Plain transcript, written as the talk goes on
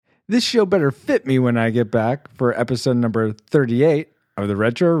This show better fit me when I get back for episode number 38 of the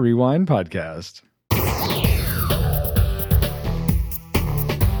Retro Rewind podcast.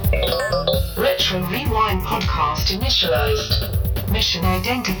 Retro Rewind podcast initialized. Mission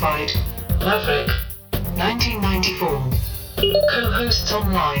identified. Maverick. 1994. Co-hosts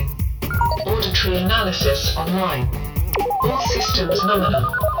online. Auditory analysis online. All systems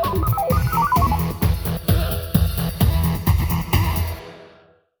nominal.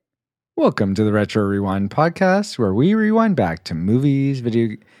 Welcome to the Retro Rewind podcast, where we rewind back to movies,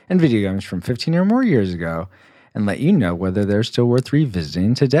 video games from 15 or more years ago and let you know whether they're still worth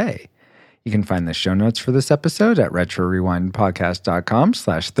revisiting today. You can find the show notes for this episode at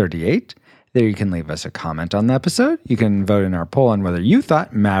retrorewindpodcast.com/38. There you can leave us a comment on the episode. You can vote in our poll on whether you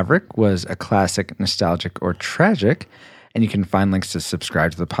thought Maverick was a classic, nostalgic, or tragic. And you can find links to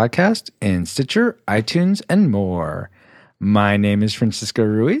subscribe to the podcast in Stitcher, iTunes, and more. My name is Francisco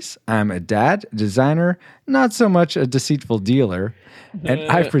Ruiz. I'm a dad, designer, not so much a deceitful dealer, and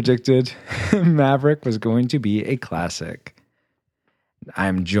I predicted Maverick was going to be a classic.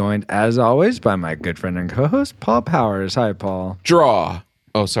 I'm joined, as always, by my good friend and co-host, Paul Powers. Hi, Paul. Draw.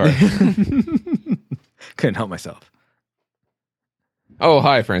 Oh, sorry. Couldn't help myself. Oh,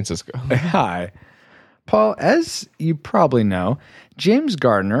 hi, Francisco. Hi. Paul, as you probably know, James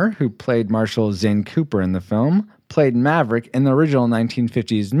Garner, who played Marshal Zane Cooper in the film, played Maverick in the original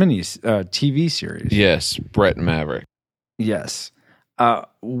 1950s TV series. Yes, Brett Maverick. Yes.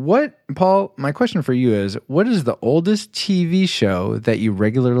 Paul, my question for you is, what is the oldest TV show that you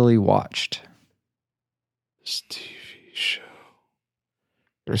regularly watched? This TV show.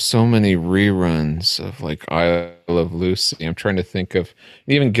 There's so many reruns of like I Love Lucy. I'm trying to think of,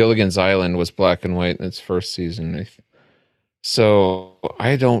 even Gilligan's Island was black and white in its first season. So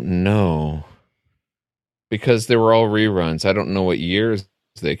I don't know. Because they were all reruns. I don't know what years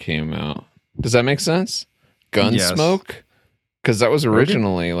they came out. Does that make sense? Gunsmoke? Because that was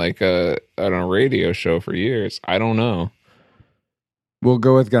originally like a radio show for years. I don't know. We'll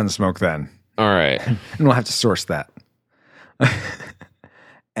go with Gunsmoke then. All right. And we'll have to source that.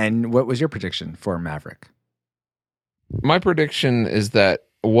 And what was your prediction for Maverick? My prediction is that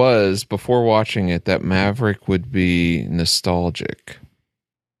before watching it, that Maverick would be nostalgic.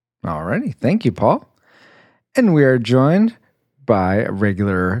 Alrighty. Thank you, Paul. And we are joined by a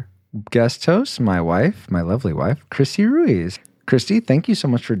regular guest host, my lovely wife, Christy Ruiz. Christy, thank you so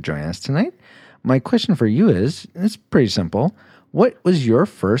much for joining us tonight. My question for you is, it's pretty simple. What was your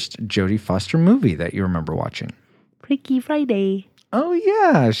first Jodie Foster movie that you remember watching? Freaky Friday. Oh,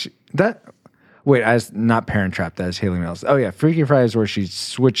 yeah. Not Parent Trap. That is Haley Mills. Oh, yeah. Freaky Friday is where she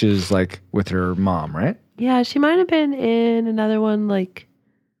switches like with her mom, right? Yeah, she might have been in another one like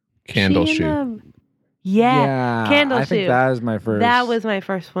Candle Shoe. Yeah, Candle Shoe. I think that was my first. That was my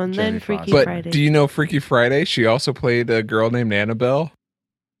first one. Jodie Then Freaky Foster. Friday. But do you know Freaky Friday? She also played a girl named Annabelle.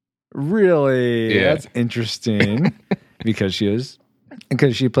 Really? Yeah. That's interesting. because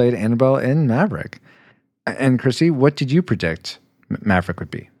she played Annabelle in Maverick. And Chrissy, what did you predict Maverick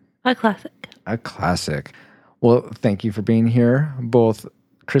would be? A classic. A classic. Well, thank you for being here, both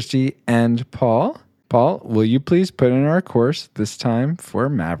Christy and Paul. Paul, will you please put in our course this time for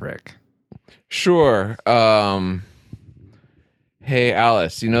Maverick? Sure. Hey,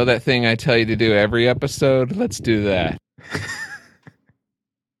 Alice, you know that thing I tell you to do every episode? Let's do that.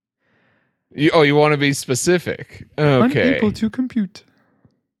 You want to be specific? Okay. Unable to compute.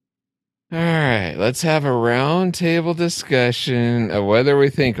 All right, let's have a round table discussion of whether we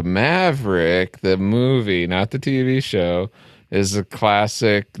think Maverick, the movie, not the TV show, is a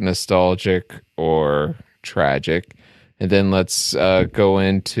classic, nostalgic, or tragic. And then let's go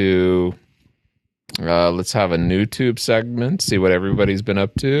into... let's have a YouTube segment, see what everybody's been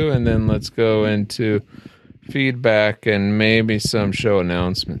up to, and then let's go into feedback and maybe some show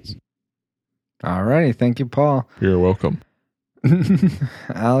announcements. All righty. Thank you, Paul. You're welcome.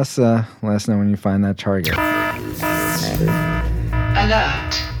 Alice, let us know when you find that target.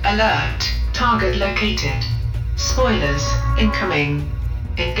 Alert. Target located. Spoilers incoming.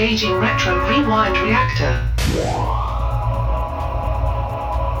 Engaging Retro Rewind reactor.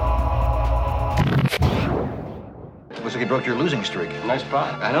 Looks like you broke your losing streak. Nice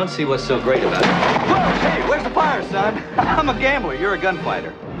spot. I don't see what's so great about it. Whoa, hey, where's the fire, son? I'm a gambler. You're a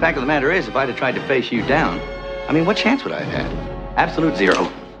gunfighter. Fact of the matter is, if I'd have tried to face you down, I mean, what chance would I have had? Absolute zero.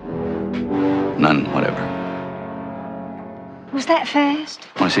 None, whatever. Was that fast?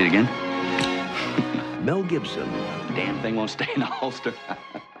 Want to see it again? Mel Gibson, Damn thing won't stay in a holster.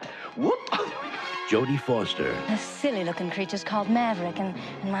 Whoop. Jodie Foster, A silly-looking creature's called Maverick, and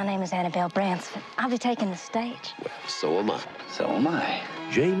my name is Annabelle Bransford. I'll be taking the stage. well, so am I. So am I.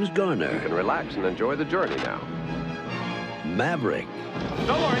 James Garner. You can relax and enjoy the journey now. Maverick.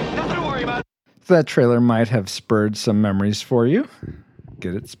 Don't worry, nothing to worry about. So that trailer might have spurred some memories for you.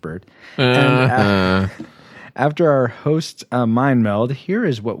 Get it? Spurred. And after our host mind meld, here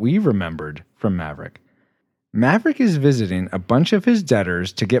is what we remembered from Maverick. Maverick is visiting a bunch of his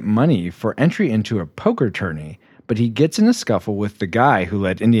debtors to get money for entry into a poker tourney, but he gets in a scuffle with the guy who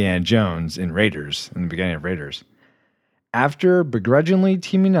led Indiana Jones in Raiders, in the beginning of Raiders. After begrudgingly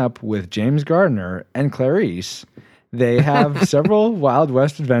teaming up with James Garner and Clarice, they have several Wild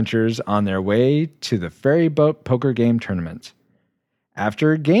West adventures on their way to the ferry boat poker game tournament.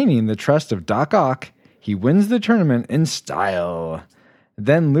 After gaining the trust of Doc Ock, he wins the tournament in style,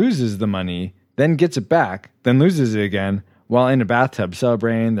 then loses the money, then gets it back, then loses it again, while in a bathtub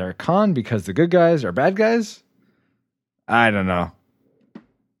celebrating their con because the good guys are bad guys? I don't know.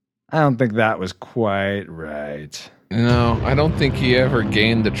 I don't think that was quite right. No, I don't think he ever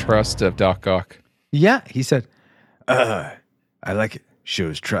gained the trust of Doc Ock. Yeah, he said, I like it.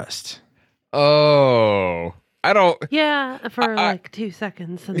 Shows trust. Oh, I don't. Yeah, for like 2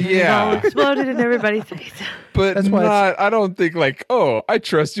 seconds, and then it Yeah. all exploded in everybody's face. But That's why not, I don't think like, oh, I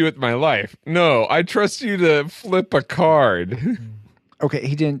trust you with my life. No, I trust you to flip a card. Okay,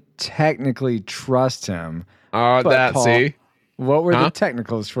 he didn't technically trust him. Oh, But, that, Paul, see? What were Huh? the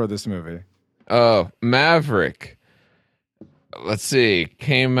technicals for this movie? Oh, Maverick. Let's see.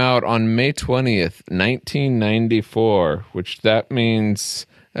 Came out on May 20th, 1994, which that means,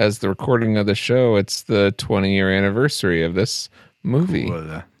 as the recording of the show, it's the 20-year anniversary of this movie.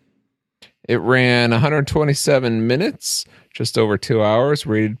 Cool. It ran 127 minutes, just over 2 hours,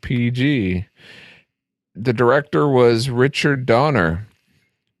 rated PG. The director was Richard Donner,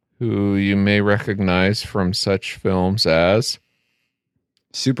 who you may recognize from such films as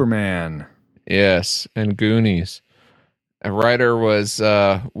Superman. Yes, and Goonies. A writer was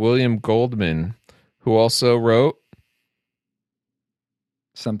William Goldman, who also wrote.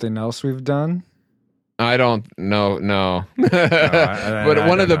 Something else we've done? I don't know, no. But I one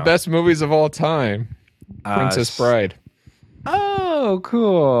don't of the know. best movies of all time, Princess Bride. Oh,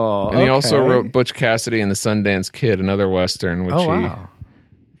 cool. And he also Okay. wrote Butch Cassidy and the Sundance Kid, another Western, which Oh, he wow.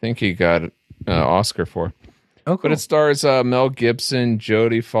 I think he got an Oscar for. Oh, cool. But it stars Mel Gibson,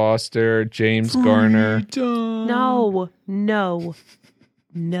 Jodie Foster, James Garner, No.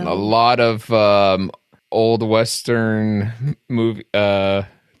 a lot of old Western movie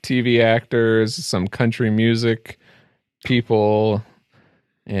TV actors, some country music people,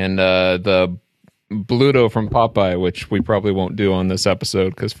 and the Bluto from Popeye, which we probably won't do on this episode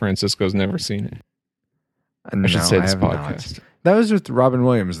because Francisco's never seen it. I should say this have not. podcast. That was with Robin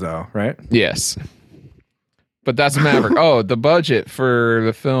Williams, though, right? Yes. But that's Maverick. Oh, the budget for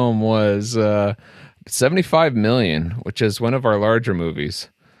the film was $75 million, which is one of our larger movies.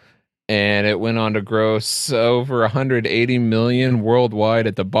 And it went on to gross over $180 million worldwide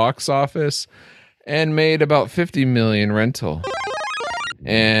at the box office and made about $50 million rental.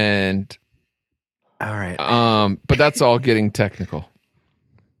 And All right. but that's all getting technical.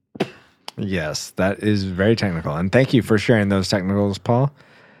 Yes, that is very technical. And thank you for sharing those technicals, Paul.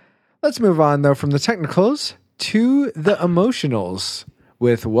 Let's move on, though, from the technicals to the emotionals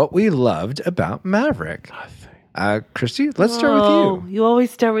with what we loved about Maverick. Christy, let's start with you. You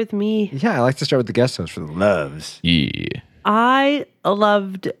always start with me. Yeah, I like to start with the guest host for the loves. Yeah. I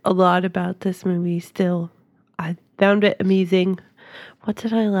loved a lot about this movie still. I found it amusing. What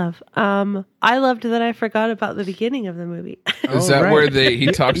did I love? I loved that I forgot about the beginning of the movie. Is Oh, that right. where he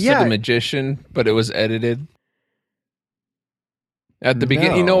talks Yeah. to the magician, but it was edited? At the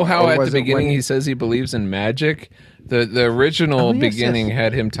beginning, you No, know how or at the was it beginning when- he says he believes in magic? The original Oh, yes, beginning yes.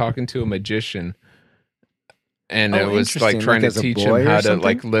 had him talking to a magician. And Oh, it was like interesting. trying Like as to a teach boy him or how to something?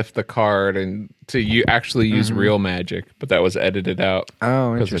 like lift the card and to actually use real magic, but that was edited out. Oh,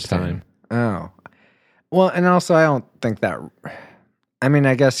 'Cause of interesting. time. Oh. Well, and also, I don't think that. I mean,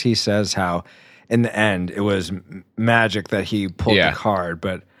 I guess he says how in the end it was magic that he pulled Yeah. the card,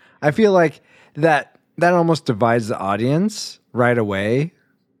 but I feel like that almost divides the audience right away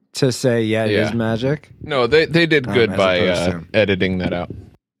to say, yeah, it is Yeah. magic. No, they did good as by opposed to- editing that out.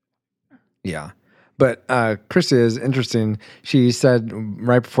 Yeah. But Christy is interesting. She said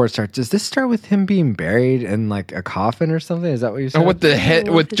right before it starts, does this start with him being buried in like a coffin or something? Is that what you said? Oh, with the head,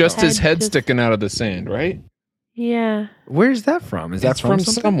 with with his just his head head just- sticking out of the sand, right? Yeah. Where's that from? Is that That's from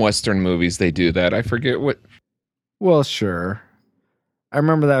something? some Western movies. They do that. I forget what. Well, sure. I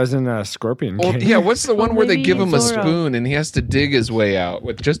remember that was in a Scorpion Well, King. yeah, what's the one where they maybe give him a Zorro. spoon and he has to dig his way out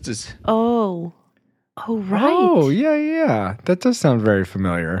with just his. Oh, right. Oh, yeah. That does sound very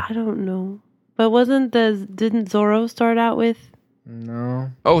familiar. I don't know. But didn't Zorro start out with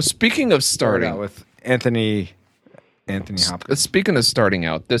No. Oh, speaking of Started starting, out with Anthony Hopkins. speaking of starting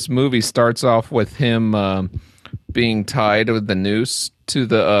out, this movie starts off with him being tied with the noose to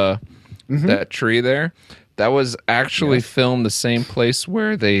the that tree there. That was actually filmed the same place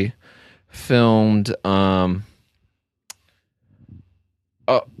where they filmed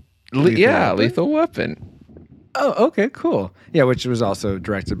Lethal Weapon. Oh, okay, cool. Yeah, which was also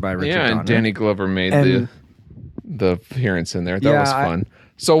directed by Richard Donner. And Danny Glover made And- the appearance in there. That Yeah, was fun.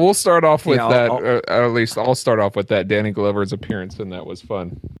 So we'll start off with Yeah, that. I'll- At least I'll start off with that. Danny Glover's appearance in that was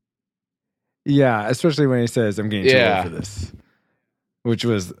fun. Yeah, especially when he says, "I'm getting too Yeah. old for this," which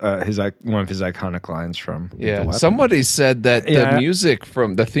was one of his iconic lines from Lethal Yeah, Weapon. somebody said that Yeah. the music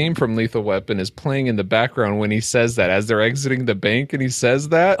from the theme from Lethal Weapon is playing in the background when he says that as they're exiting the bank, and he says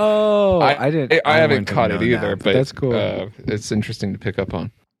that. Oh, I didn't. I haven't wouldn't have caught it known either, that, but that's cool. It's interesting to pick up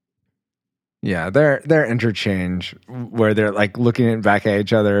on. Yeah, their interchange where they're like looking back at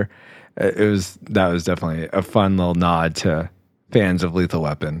each other. That was definitely a fun little nod to fans of Lethal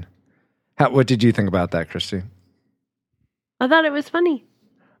Weapon. What did you think about that, Christy? I thought it was funny.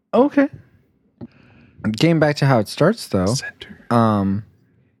 Okay. Getting back to how it starts, though. Center.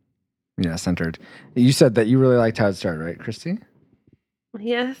 Yeah, centered. You said that you really liked how it started, right, Christy?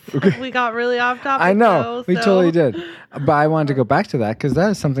 Yes, we got really off topic. I know, though, we so- totally did. But I wanted to go back to that because that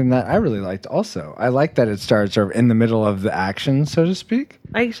is something that I really liked also. I like that it starts sort of in the middle of the action, so to speak.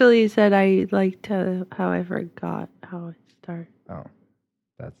 I actually said I liked how I forgot how it started. Oh,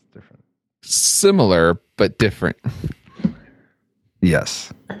 that's different. Similar but different.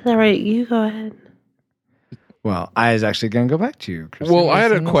 Yes. That's all right. You go ahead. Well, I was actually going to go back to you, Christy. Well, What I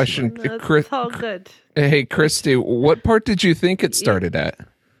had a something else question. you liked? That's all good. Hey, Christy, what part did you think it started at?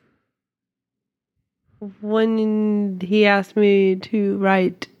 When he asked me to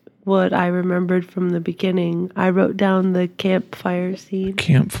write what I remembered from the beginning, I wrote down the campfire scene.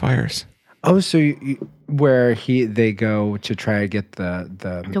 Campfires. Oh, so where they go to try to get the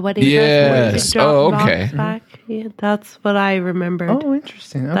The wedding Yes. dress, where Oh, he dropped okay. rocks back. Yeah, that's what I remembered. Oh,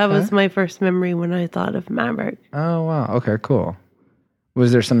 interesting. Okay. That was my first memory when I thought of Maverick. Oh, wow. Okay, cool.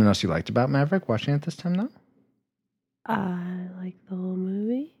 Was there something else you liked about Maverick watching it this time, though? I like the whole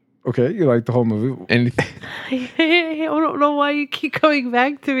movie. Okay, you liked the whole movie. And I don't know why you keep coming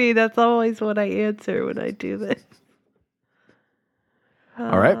back to me. That's always what I answer when I do this.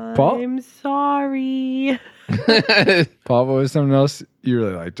 All right, Paul? I'm sorry. Paul, what was something else you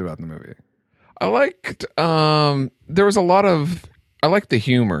really liked about the movie? I liked there was a lot of I liked the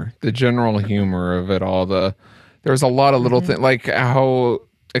humor, the general humor of it all. There was a lot of little things like how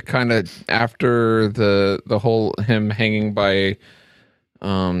it kind of after the whole him hanging by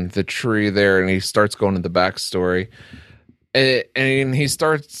the tree there, and he starts going to the backstory. And he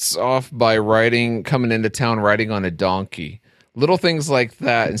starts off by coming into town riding on a donkey. Little things like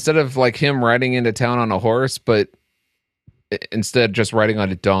that. Instead of like him riding into town on a horse, but instead just riding on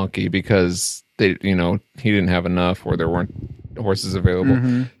a donkey because he didn't have enough or there weren't horses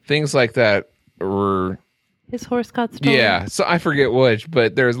available. Things like that were. His horse got stolen. Yeah, so I forget which,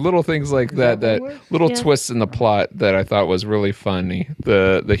 but there's little things like that little Yeah. twists in the plot that I thought was really funny.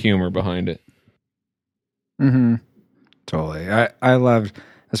 The humor behind it. Mm-hmm. Totally. I loved,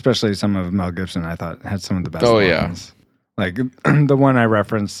 especially some of Mel Gibson. I thought had some of the best lines. Like the one I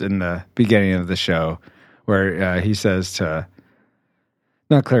referenced in the beginning of the show, where he says to,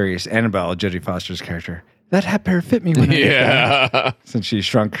 not Clarice, Annabelle, Jodie Foster's character, "That hat pair fit me when I get there." Since she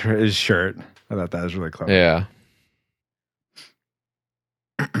shrunk his shirt. I thought that was really clever. Yeah.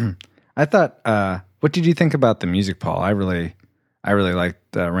 I thought, what did you think about the music, Paul? I really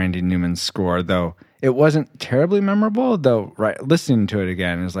liked Randy Newman's score, though it wasn't terribly memorable. Though, right, listening to it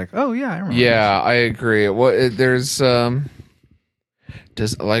again is like, oh yeah, I remember. Yeah, I agree. There's I'll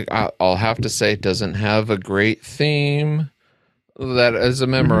have to say it doesn't have a great theme that is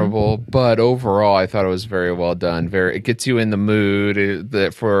memorable, but overall I thought it was very well done. It gets you in the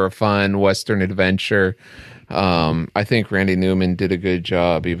mood for a fun Western adventure. I think Randy Newman did a good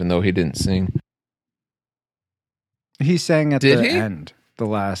job, even though he didn't sing. He sang at Did the he? end, the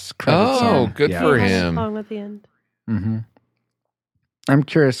last credit Oh, song. good for He had a him. song at the end. Mm-hmm. I'm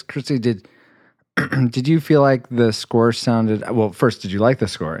curious, Christy, did you feel like the score sounded, well, first, did you like the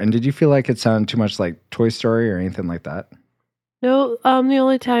score? And did you feel like it sounded too much like Toy Story or anything like that? No, the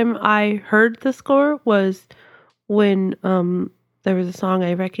only time I heard the score was when there was a song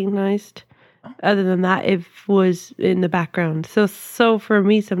I recognized. Other than that, it was in the background. So for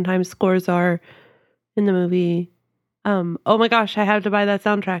me, sometimes scores are in the movie. Oh my gosh, I have to buy that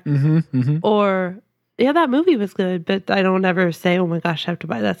soundtrack. Mm-hmm. Or yeah, that movie was good, but I don't ever say, oh my gosh, I have to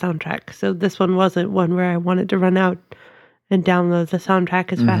buy that soundtrack. So this one wasn't one where I wanted to run out and download the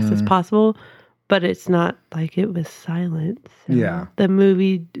soundtrack as fast as possible, but it's not like it was silent. So Yeah. the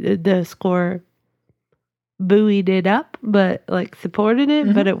movie, the score buoyed it up, but like supported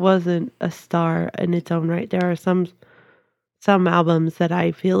it, but it wasn't a star in its own right. There are some albums that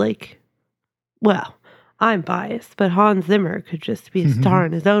I feel like, well, I'm biased, but Hans Zimmer could just be a star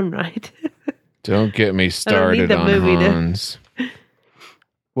in his own right. Don't get me started the on movie to- Hans.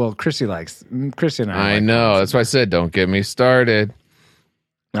 Well, Chrissy and I I like know. Hans That's why I said don't get me started.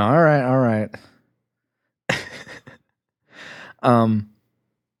 Zimmer. All right.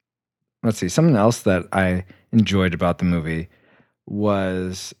 Let's see. Something else that I enjoyed about the movie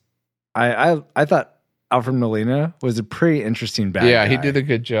was I thought Alfred Molina was a pretty interesting bad Yeah, guy. he did a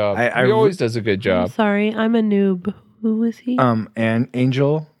good job. I He always does a good I'm job. sorry, I'm a noob. Who was he? And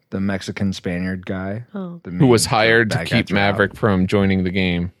Angel, the Mexican Spaniard guy, Oh. the Who was main hired to bad guy keep throughout. Maverick from joining the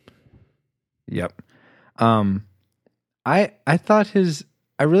game. Yep. I thought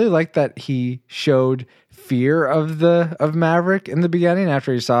I really liked that he showed fear of Maverick in the beginning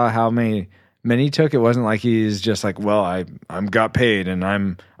after he saw how many he took. It wasn't like he's just like, well, I'm got paid and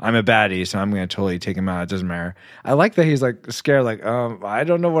I'm a baddie, so I'm gonna totally take him out. It doesn't matter. I like that he's like scared, like, I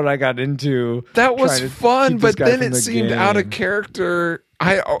don't know what I got into. That was trying to fun, keep this but guy then from it the seemed out of game. character.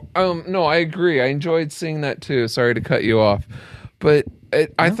 No, I agree. I enjoyed seeing that too. Sorry to cut you off, but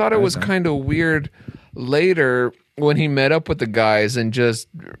I thought it was okay. kind of weird later when he met up with the guys and just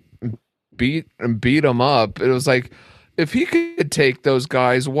beat them up. It was like, if he could take those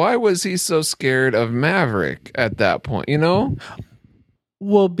guys, why was he so scared of Maverick at that point? You know?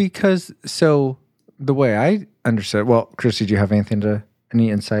 Well, because so the way I understood. Well, Chrissy, do you have any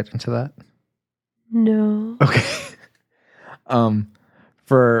insight into that? No. Okay.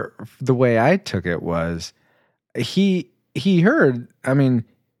 For the way I took it was he heard, I mean,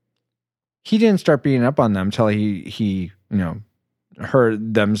 he didn't start beating up on them until he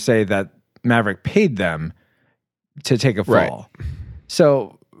heard them say that Maverick paid them to take a fall. Right.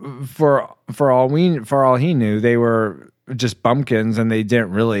 So for all he knew, they were just bumpkins and they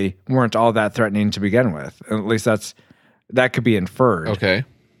weren't all that threatening to begin with. At least that could be inferred. Okay.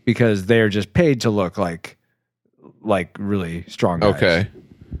 Because they're just paid to look like really strong guys. Okay.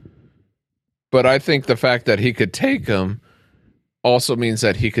 But I think the fact that he could take him also means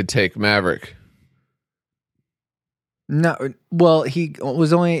that he could take Maverick. No, well, he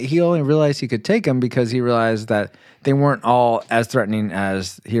only realized he could take him because he realized that they weren't all as threatening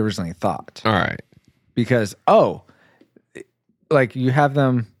as he originally thought. All right. Because like you have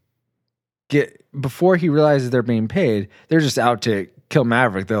them get before he realizes they're being paid, they're just out to kill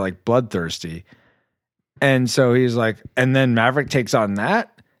Maverick. They're like bloodthirsty. And so he's like, and then Maverick takes on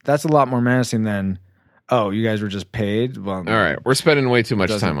that. That's a lot more menacing than, oh, you guys were just paid. Well, All right. We're spending way too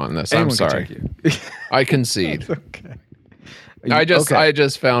much time on this. I'm anyone can sorry. take you. I concede. Okay. I Okay.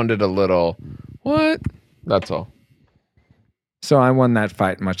 just found it a little, what? That's all. So I won that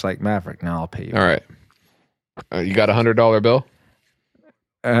fight, much like Maverick. Now I'll pay you. All right. You got $100 bill?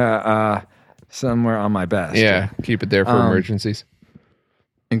 Somewhere on my best. Yeah. Keep it there for emergencies.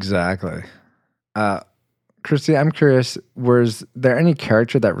 Exactly. Christy, I'm curious, was there any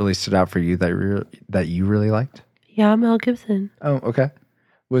character that really stood out for you that you really liked? Yeah, Mel Gibson. Oh, okay.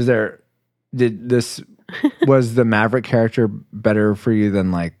 Was the Maverick character better for you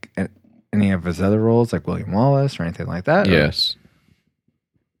than like any of his other roles, like William Wallace or anything like that? Or Yes.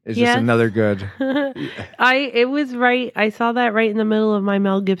 is Yes. this another good? It was right. I saw that right in the middle of my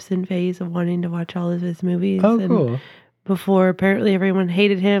Mel Gibson phase of wanting to watch all of his movies. Oh, and cool. Before apparently everyone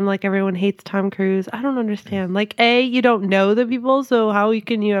hated him, like everyone hates Tom Cruise. I don't understand. Like, A, you don't know the people, so how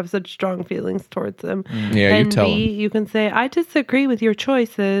can you have such strong feelings towards them? Yeah, you And tell B, him. you can say, I disagree with your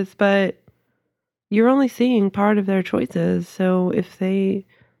choices, but you're only seeing part of their choices. So if they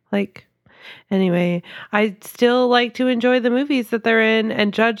anyway, I still like to enjoy the movies that they're in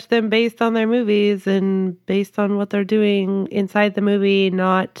and judge them based on their movies and based on what they're doing inside the movie,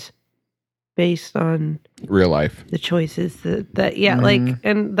 not based on Real life. the choices that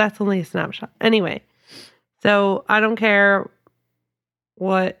and that's only a snapshot. Anyway, so I don't care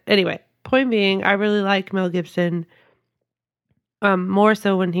point being, I really like Mel Gibson more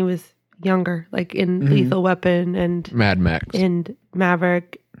so when he was younger, like in Lethal Weapon and Mad Max. and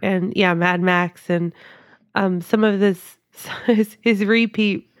Maverick and Mad Max and some of his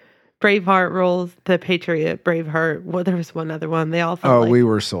repeat Braveheart roles, The Patriot, Braveheart. Well, there was one other one. They all felt We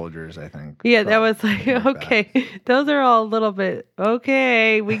Were Soldiers, I think. yeah, that was like, okay, those are all a little bit,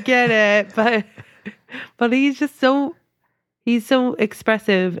 okay, we get it. But he's just he's so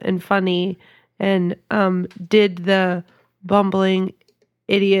expressive and funny and did the bumbling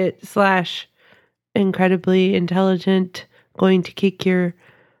idiot / incredibly intelligent going to kick your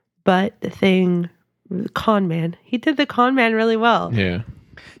butt thing. Con man. He did the con man really well. Yeah.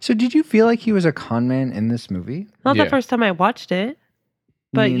 So did you feel like he was a con man in this movie? Not Yeah. the first time I watched it,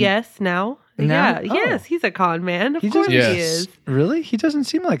 but mean- yes, now. Now? Yeah, Oh. yes, he's a con man. Of He course just- he Yes. is. Really? He doesn't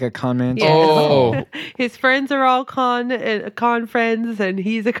seem like a con man. Yes. Oh. His friends are all con friends, and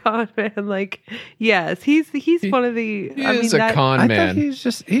he's a con man. Like, yes, he's one of the. He is a con I man.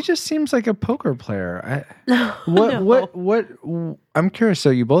 thought he just seems like a poker player. No, What I'm curious.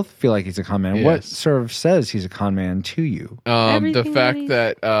 So you both feel like he's a con man. What Yes. sort of says he's a con man to you? The Everything fact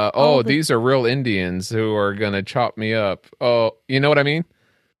that that all the- these are real Indians who are gonna chop me up. Oh, you know what I mean?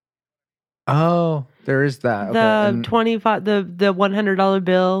 Oh, there is that. Okay, The and- $25, the $100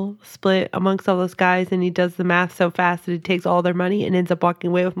 bill split amongst all those guys, and he does the math so fast that he takes all their money and ends up walking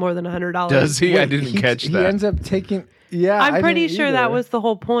away with more than $100. Does he? I Wait, didn't catch He that. ends up taking. Yeah, I'm I pretty didn't sure that either. was the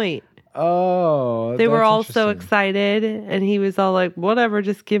whole point. Oh, They were that's all so interesting. excited, and he was all like, whatever,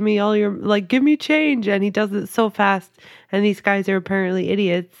 just give me all your, like, give me change. And he does it so fast. And these guys are apparently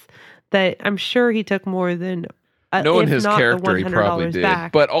idiots that I'm sure he took more than, Knowing if his not the character, he probably $100 did.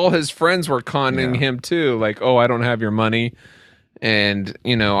 back. But all his friends were conning Yeah. him too. Like, oh, I don't have your money, and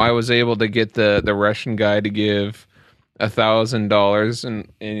I was able to get the Russian guy to give $1,000,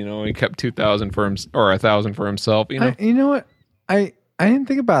 and he kept 2,000 for him or 1,000 for himself. You know what? I didn't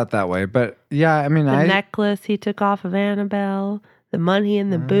think about it that way, but yeah, I mean, The necklace he took off of Annabelle, the money in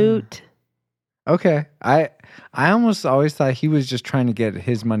the boot. okay. I almost always thought he was just trying to get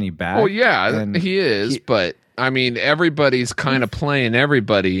his money back. Oh yeah, and he is. But I mean, everybody's kind of playing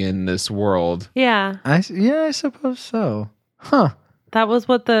everybody in this world. Yeah. I suppose so. Huh. That was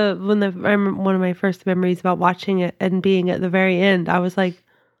what I remember one of my first memories about watching it and being at the very end. I was like,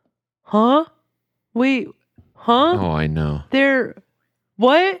 huh? Wait, huh? Oh, I know. They're,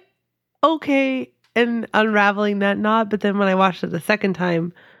 what? Okay. And unraveling that knot. But then when I watched it the second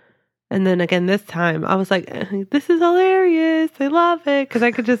time, and then again this time, I was like, this is hilarious. I love it. Because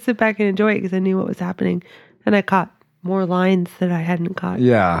I could just sit back and enjoy it because I knew what was happening. And I caught more lines that I hadn't caught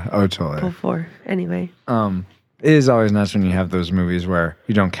Yeah. Oh, totally. before. Anyway. It is always nice when you have those movies where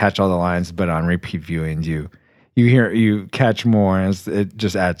you don't catch all the lines, but on repeat viewing, you catch more, and it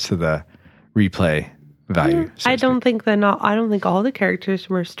just adds to the replay value. so I to don't think all the characters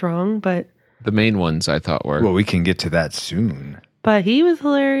were strong, but The main ones I thought were. speak. Well, we can get to that soon. he was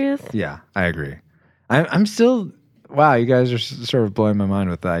hilarious. Yeah, I agree. I'm still. Wow, you guys are sort of blowing my mind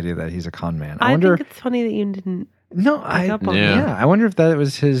with the idea that he's a con man. I wonder. think it's funny that you didn't. No, up on Yeah. yeah. I wonder if that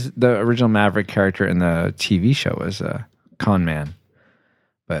was the original Maverick character in the TV show was a con man.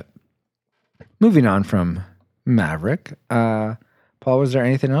 But moving on from Maverick, Paul, was there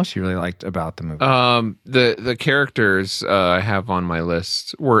anything else you really liked about the movie? The characters I have on my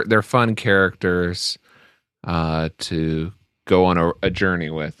list they're fun characters to go on a journey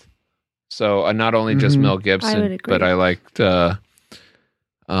with. So not only just Mel I would Gibson, agree. but I liked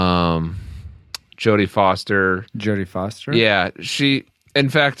Jodie Foster. Jodie Foster? Yeah, in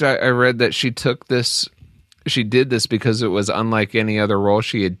fact, I read that she did this because it was unlike any other role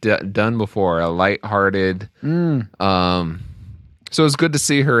she had done before, a lighthearted. So it was good to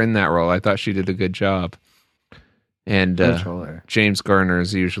see her in that role. I thought she did a good job. And Totally. James Garner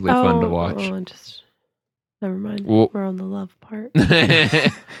is usually fun to watch. Never mind. Well- We're on the love part.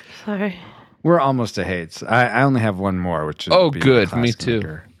 Sorry. We're almost to hates. I only have one more, which is Oh, being good. Classic Me too.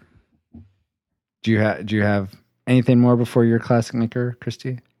 Maker. Do you have anything more before your classic maker,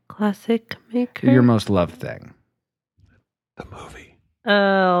 Christy? Classic maker. Your most loved thing. The movie.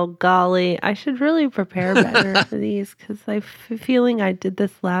 Oh, golly. I should really prepare better for these because I'm feeling I did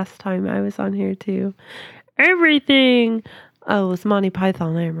this last time I was on here too. Everything. Oh, it was Monty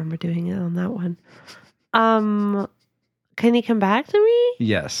Python. I remember doing it on that one. Can you come back to me?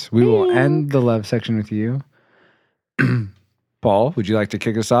 Yes, we will end the love section with you. Paul, would you like to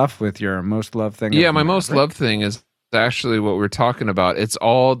kick us off with your most loved thing? Yeah, of my most Maverick? loved thing is actually what we're talking about. It's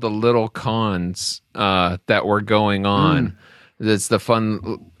all the little cons that were going on. It's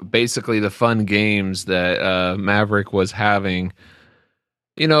the basically the fun games that Maverick was having.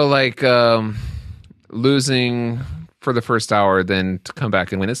 Like losing for the first hour, then to come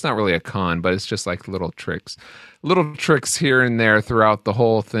back and win. It's not really a con, but it's just like little tricks here and there throughout the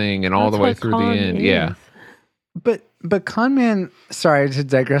whole thing and all That's the way what through the con end. is. Yeah. But con man, sorry to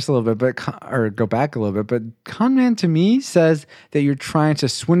digress a little bit, or go back a little bit, but con man to me says that you're trying to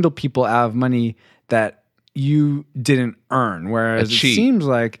swindle people out of money that you didn't earn. Whereas A it cheat. seems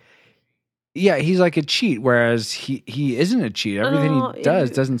like, yeah, he's like a cheat. Whereas he isn't a cheat. Everything Oh, he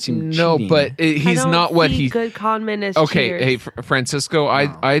does doesn't seem No, cheating. but he's I don't not what see he. good con men as Okay, cheaters. hey Francisco,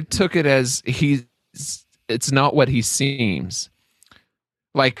 I took it as it's not what he seems.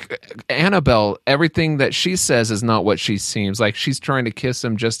 Like Annabelle, everything that she says is not what she seems. Like she's trying to kiss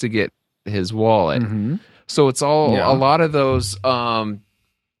him just to get his wallet. Mm-hmm. So it's all a lot of those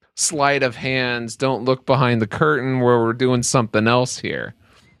sleight of hands, don't look behind the curtain where we're doing something else here.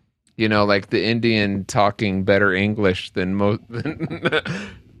 You know, like the Indian talking better English than most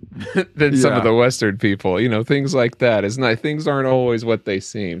than some of the Western people. You know, things like that. Things aren't always what they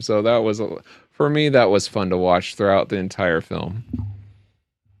seem. So that was for me. That was fun to watch throughout the entire film.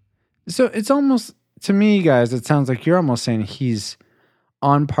 So it's almost, to me, guys, it sounds like you're almost saying he's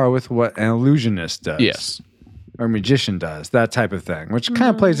on par with what an illusionist does. Yes. Or magician does, that type of thing, which kind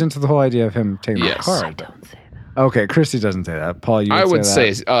of plays into the whole idea of him taking the card. I don't say that. Okay, Christy doesn't say that. Paul, you I would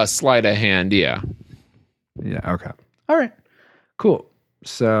say say sleight of hand, yeah. Yeah, okay. All right. Cool.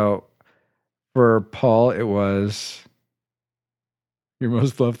 So for Paul, it was your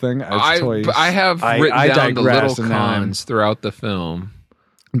most loved thing. I have written down the little cons throughout the film.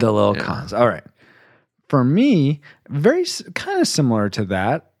 The little cons. All right. For me, very kind of similar to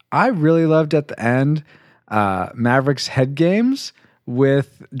that. I really loved at the end Maverick's head games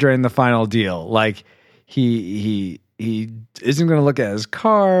during the final deal. Like he isn't going to look at his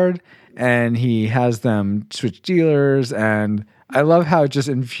card, and he has them switch dealers. And I love how it just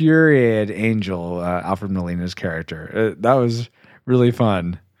infuriated Angel, Alfred Molina's character. That was really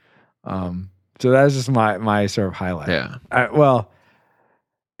fun. So that's just my sort of highlight. Yeah.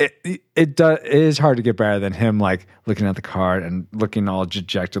 It is hard to get better than him, like looking at the card and looking all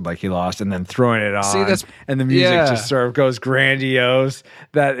dejected like he lost, and then throwing it on. And the music just sort of goes grandiose.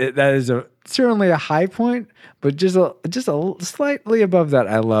 That is certainly a high point, but just a slightly above that.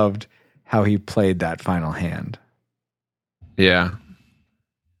 I loved how he played that final hand. Yeah.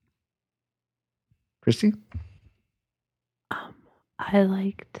 Christy? I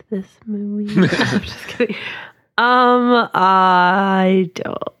liked this movie. I'm just kidding. I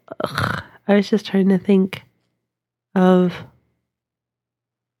was just trying to think of.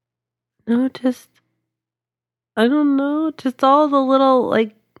 I don't know. Just all the little,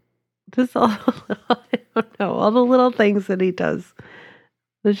 I don't know, all the little things that he does.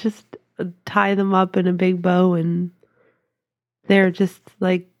 Let's just tie them up in a big bow, and they're just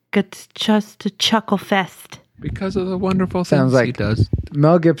like, it's just a chuckle fest. Because of the wonderful Sounds things like he does.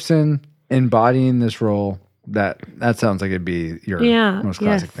 Mel Gibson embodying this role. That sounds like it'd be your most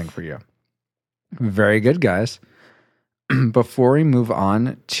classic thing for you. Very good, guys. Before we move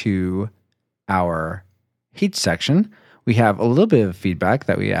on to our heat section, we have a little bit of feedback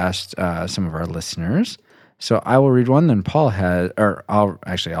that we asked some of our listeners. So I will read one, then Paul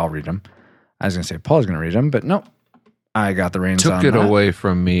I'll read them. I was going to say Paul's going to read them, but no, I got the reins on Took it that. away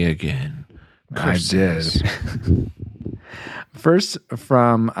from me again. Christmas. I did. First,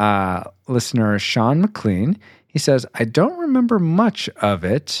 from listener Sean McLean, he says, I don't remember much of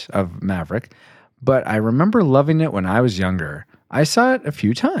Maverick, but I remember loving it when I was younger. I saw it a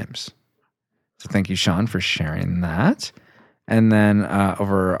few times. So thank you, Sean, for sharing that. And then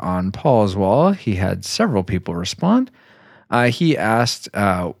over on Paul's wall, he had several people respond. He asked,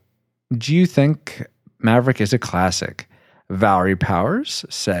 do you think Maverick is a classic? Valerie Powers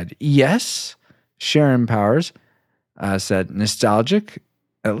said yes. Sharon Powers said nostalgic,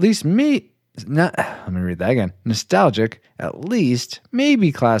 at least let me read that again. Nostalgic, at least,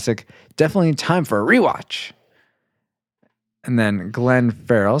 maybe classic, definitely time for a rewatch. And then Glenn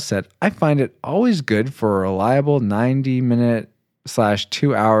Farrell said, I find it always good for a reliable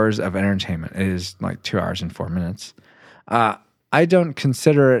 90-minute/2 hours of entertainment. It is like 2 hours and 4 minutes. I don't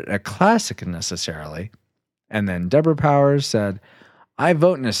consider it a classic necessarily. And then Deborah Powers said, I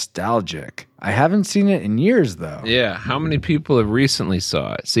vote nostalgic. I haven't seen it in years, though. Yeah, how many people have recently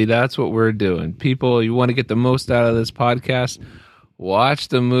saw it? See, that's what we're doing. People, you want to get the most out of this podcast? Watch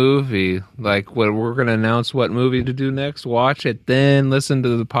the movie. Like, when we're going to announce what movie to do next, watch it, then listen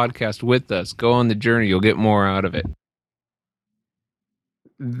to the podcast with us. Go on the journey. You'll get more out of it.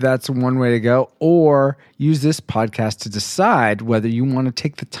 That's one way to go. Or use this podcast to decide whether you want to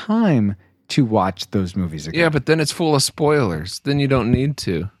take the time to watch those movies again. Yeah, but then it's full of spoilers. Then you don't need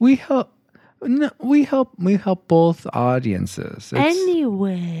to. We help both audiences.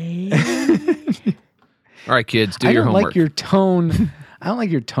 Anyway. All right, kids, do your homework. I don't like your tone. I don't like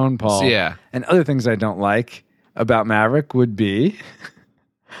your tone, Paul. Yeah. And other things I don't like about Maverick would be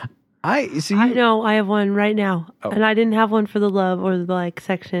I know I have one right now. Oh. And I didn't have one for the love or the like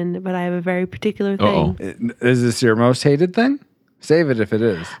section, but I have a very particular thing. Uh-oh. Is this your most hated thing? Save it if it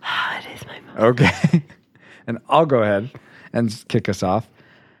is. It is my most. Okay. And I'll go ahead and kick us off.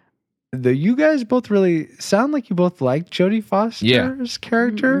 You guys both really sound like you both like Jodie Foster's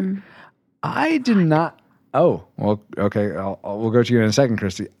character. Mm-hmm. I did not Oh, well, okay. We'll go to you in a second,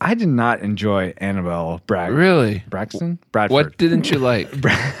 Christy. I did not enjoy Annabelle Really? Braxton? Bradford. What didn't you like?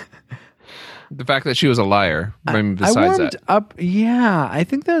 The fact that she was a liar. I mean, I besides warmed that. up. Yeah, I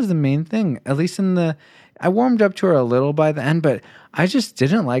think that was the main thing. At least I warmed up to her a little by the end, but I just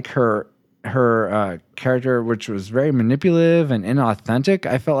didn't like her character, which was very manipulative and inauthentic.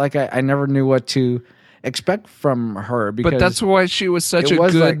 I felt like I never knew what to expect from her. Because But that's why she was such it a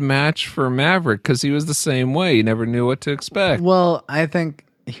was good like- match for Maverick, because he was the same way. You never knew what to expect. Well, I think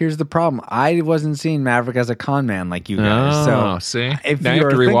here's the problem. I wasn't seeing Maverick as a con man like you guys. Oh, so see? if Now you you're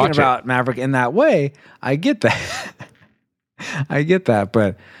have to thinking rewatch it. about Maverick in that way, I get that. I get that.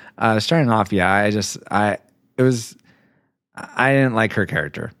 But starting off, yeah, I didn't like her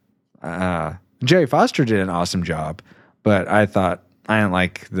character. Jerry Foster did an awesome job, but I thought I didn't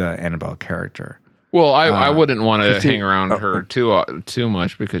like the Annabelle character. Well, I wouldn't want to Christy- hang around her too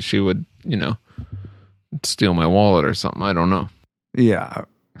much, because she would, steal my wallet or something. I don't know. Yeah.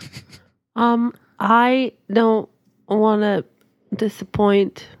 I don't want to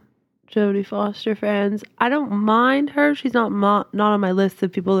disappoint Jodie Foster fans. I don't mind her. She's not on my list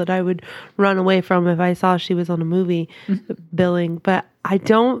of people that I would run away from if I saw she was on a movie billing. But I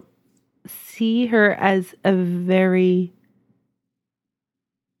don't see her as a very,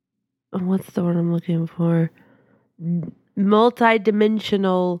 what's the word I'm looking for?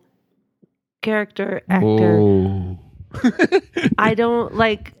 Multi-dimensional character actor. Oh. I don't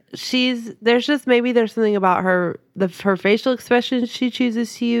like. There's something about her, her facial expressions she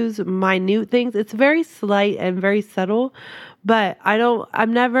chooses to use, minute things. It's very slight and very subtle, but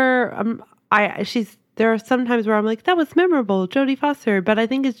there are some times where I'm like, that was memorable, Jodie Foster, but I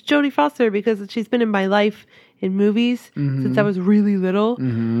think it's Jodie Foster because she's been in my life in movies since I was really little.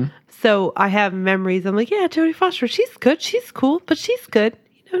 Mm-hmm. So I have memories. I'm like, yeah, Jodie Foster, she's good, she's cool, but she's good.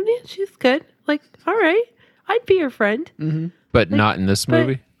 Yeah, she's good. Like, all right, I'd be your friend. Mm-hmm. But not in this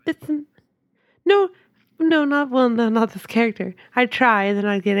movie? Not not this character. I'd try and then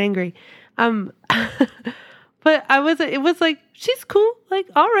I'd get angry. But it was like, she's cool. Like,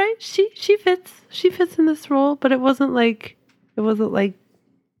 all right, she fits in this role, but it wasn't like,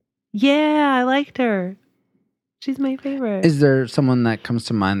 yeah, I liked her. She's my favorite. Is there someone that comes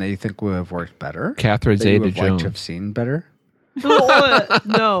to mind that you think would have worked better? Catherine That you would Zeta-Jones. like to have seen better?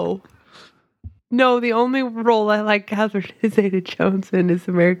 No. No, the only role I like Catherine Zeta-Jones in is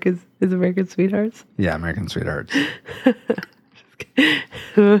American Sweethearts. Yeah, American Sweethearts.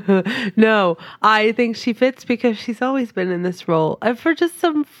 No, I think she fits because she's always been in this role. And for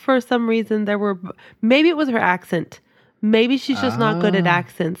some reason, maybe it was her accent. Maybe she's just not good at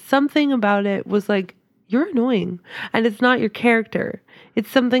accents. Something about it was like, you're annoying, and it's not your character. It's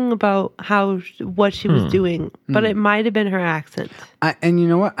something about what she was doing, but it might have been her accent. And you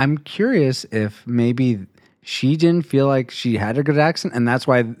know what? I'm curious if maybe she didn't feel like she had a good accent, and that's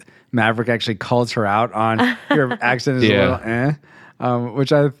why Maverick actually calls her out on your accent is a little which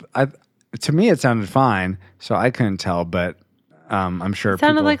to me it sounded fine, so I couldn't tell, but I'm sure It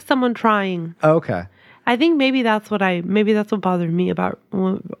sounded like someone trying. Oh, okay. I think maybe that's what bothered me about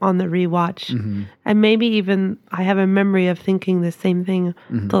on the rewatch. Mm-hmm. And maybe even I have a memory of thinking the same thing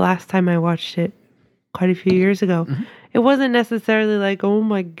the last time I watched it quite a few years ago. Mm-hmm. It wasn't necessarily like, oh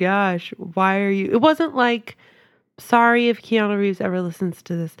my gosh, why are you? It wasn't like, sorry if Keanu Reeves ever listens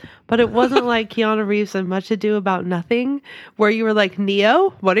to this, but it wasn't like Keanu Reeves and Much Ado About Nothing, where you were like, Neo,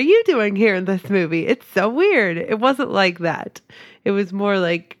 what are you doing here in this movie? It's so weird. It wasn't like that. It was more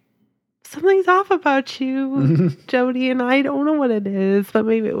like, something's off about you, Jodie, and I don't know what it is, but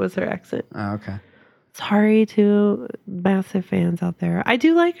maybe it was her accent. Oh, okay. Sorry to massive fans out there. I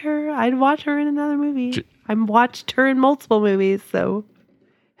do like her. I'd watch her in another movie. I've watched her in multiple movies, so.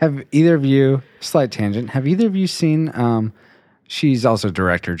 Have either of you, slight tangent, have either of you seen, she's also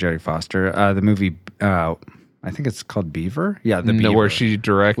director, Jodie Foster, the movie, I think it's called Beaver? Yeah, the Beaver. Where she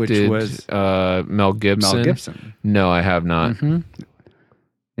directed Which was Mel Gibson. Mel Gibson. No, I have not. Mm-hmm.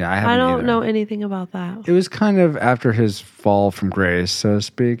 Yeah, I haven't I don't either. know anything about that. It was kind of after his fall from grace, so to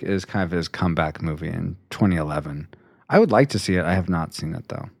speak, is kind of his comeback movie in 2011. I would like to see it. I have not seen it,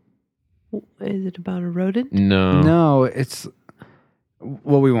 though. Is it about a rodent? No. No, it's...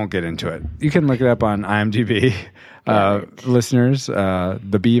 Well, we won't get into it. You can look it up on IMDb. Listeners,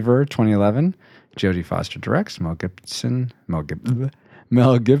 The Beaver, 2011. Jodie Foster directs. Mel Gibson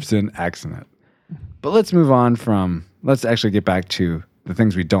accent it. But let's move on from... Let's actually get back to the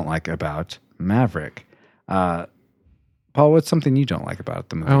things we don't like about Maverick. Paul, what's something you don't like about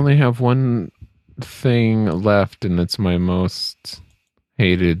the movie? I only have one thing left, and it's my most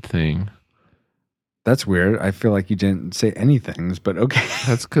hated thing. That's weird. I feel like you didn't say any things, but okay.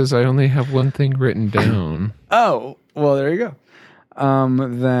 That's because I only have one thing written down. Oh, well, there you go.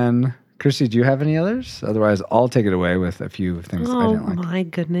 Then, Christy, do you have any others? Otherwise, I'll take it away with a few things I Oh didn't like. my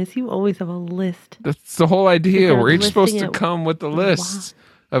goodness, you always have a list. That's the whole idea. They're We're each supposed to listing it. come with a list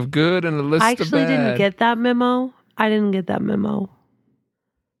of good and a list I of actually bad. didn't get that memo. I didn't get that memo.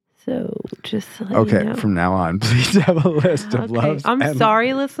 So just to let Okay, you know. from now on, please have a list of Okay, loves. I'm and-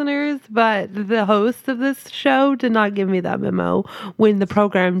 sorry, listeners, but the host of this show did not give me that memo when the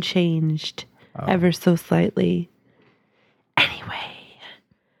program changed ever so slightly. Anyway,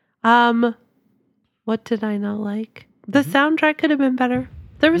 what did I not like? The soundtrack could have been better.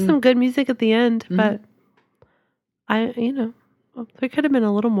 There was some good music at the end, but there could have been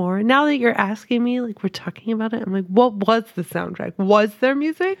a little more. Now that you're asking me, like we're talking about it, I'm like, what was the soundtrack? Was there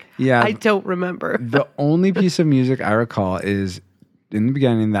music? Yeah. I don't remember. The only piece of music I recall is in the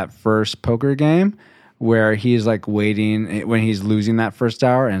beginning, that first poker game where he's like waiting when he's losing that first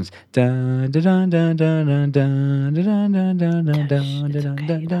hour and it's dun dun dun dun dun dun dun dun dun dun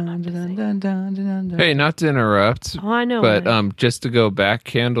dun dun dun dun. Hey, not to interrupt, Oh, I know. but right? just to go back,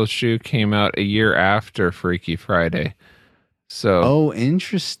 Candle Shoe came out a year after Freaky Friday. So Oh,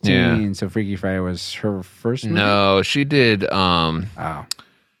 interesting. Yeah. So Freaky Friday was her first movie? no, she did Oh.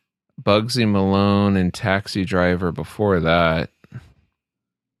 Bugsy Malone and Taxi Driver before that.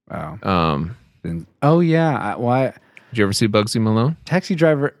 Oh. Oh yeah. Why Did you ever see Bugsy Malone? Taxi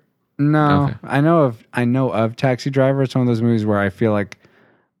Driver? No. Okay. I know of Taxi Driver. It's one of those movies where I feel like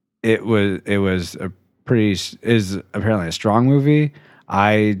it was is apparently a strong movie.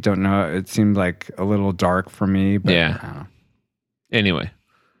 I don't know. It seemed like a little dark for me, but Yeah. I don't know. Anyway,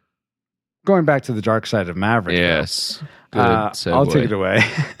 Going back to the dark side of Maverick. though, yes. Good I'll segue. take it away.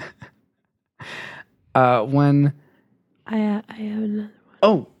 When I have another.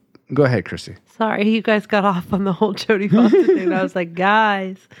 oh, go ahead, Chrissy. Sorry, you guys got off on the whole Jodie Foster thing. I was like,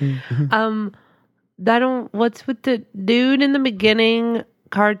 guys, what's with the dude in the beginning,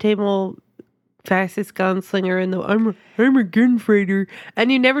 card table, fastest gunslinger, and I'm a gunfighter,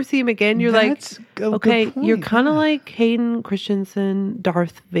 and you never see him again. You're That's like, a good okay, you're point, kind of yeah. like Hayden Christensen,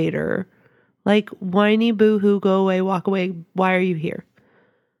 Darth Vader, like whiny boo hoo, go away, walk away. Why are you here?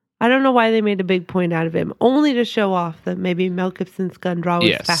 I don't know why they made a big point out of him, only to show off that maybe Mel Gibson's gun draw was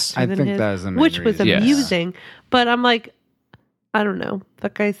Yes. faster I than think his, that is the main which was reason. Yes. amusing. But I'm like, I don't know,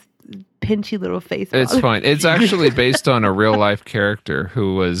 that guy's pinchy little face. It's bothers fine. It's actually based on a real life character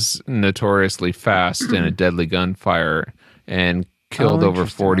who was notoriously fast in a deadly gunfire and killed over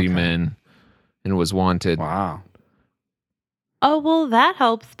interesting. 40 Okay. men and was wanted. Wow. Oh, well, that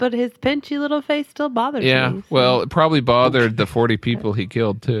helps, but his pinchy little face still bothers Yeah, me. so- well, it probably bothered the 40 people he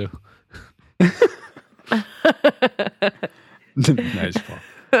killed too. Nice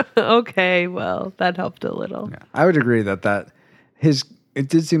Paul. Okay, well, that helped a little. Yeah, I would agree that it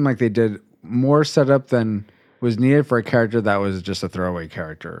did seem like they did more setup than was needed for a character that was just a throwaway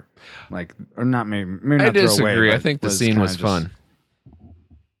character, like or not maybe not I throwaway, disagree. I but think the scene kinda was just- fun.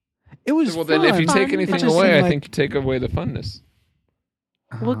 It was Well, then if you fun. take It anything just away, seemed I like- think you take away the funness.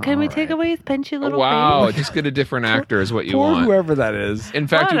 Well, can we All take right. away his pinchy little Wow, face? just get a different actor is what you Poor want. whoever that is. In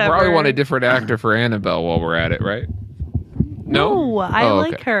fact, you probably Whatever. want a different actor for Annabelle while we're at it, right? No, I Oh,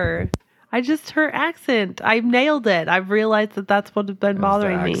 like okay. her. I just her accent. I've nailed it. I've realized that's what has been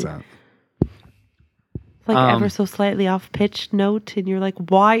bothering me. Accent. It's like ever so slightly off pitch note, and you're like,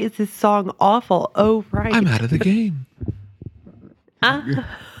 "Why is this song awful?" Oh, right. I'm out of the game.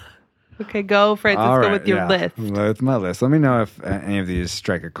 Okay, go, Francis. All go right, with your yeah. list. With my list. Let me know if any of these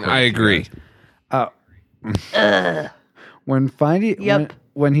strike a chord. I agree. When finding Yep.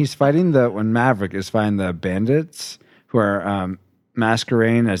 when he's fighting when Maverick is fighting the bandits who are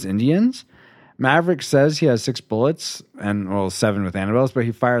masquerading as Indians, Maverick says he has 6 bullets and 7 with Annabelle's, but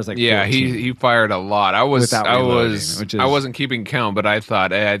he fires like Yeah, 14. he fired a lot. I Without reloading, which is- I wasn't keeping count, but I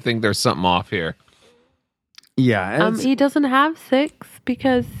thought, hey, I think there's something off here. Yeah, it's- He doesn't have 6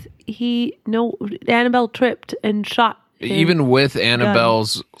 because Annabelle tripped and shot him. Even with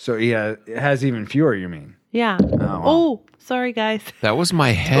Annabelle's, so it has even fewer. You mean? Yeah. wow. Oh, sorry guys. that was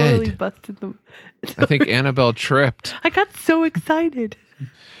my Totally head. busted them. I think Annabelle tripped. I got so excited.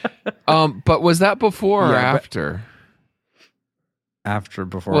 But was that before or Yeah, but- after?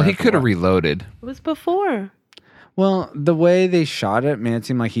 Before. Well, he after could have what? reloaded. It was before. Well, the way they shot it, man, it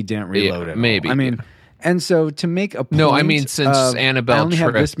seemed like he didn't reload it. maybe, I mean, yeah. and so to make a point No, I mean since of, I Annabelle only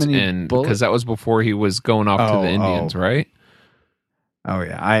have this tripped, many and bullets- because that was before he was going off to Oh, the Indians, oh. right? Oh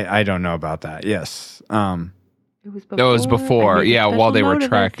yeah, I don't know about that. Yes. It was before. That was I before. made a Yeah, while special they were note of it.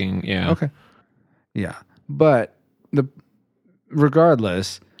 tracking. Yeah. Okay. Yeah, but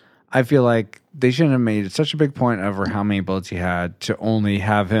regardless, I feel like they shouldn't have made such a big point over how many bullets he had to only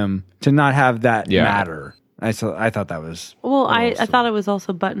have him to not have that matter. I thought that was well. I thought it was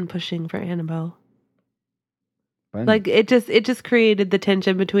also button pushing for Annabelle. Button. Like it just created the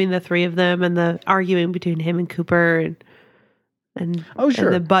tension between the three of them and the arguing between him and Cooper and sure,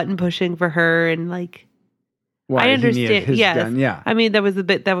 and the button pushing for her and like. Why, I understand. his Yes. gun, yeah. I mean, that was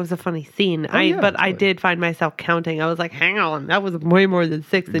a funny scene. But totally. I did find myself counting. I was like, hang on, that was way more than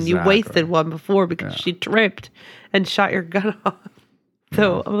 6. And you wasted one before because she tripped and shot your gun off.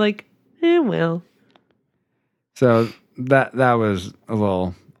 So I'm like, well. So that was a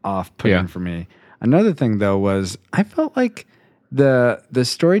little off-putting for me. Another thing, though, was I felt like the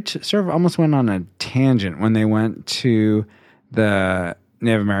story sort of almost went on a tangent when they went to the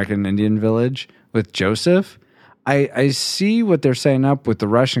Native American Indian village with Joseph. I see what they're setting up with the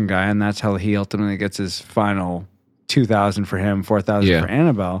Russian guy, and that's how he ultimately gets his final 2,000 for him, 4,000 for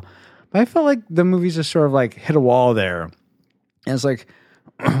Annabelle. But I felt like the movies just sort of like hit a wall there. And it's like,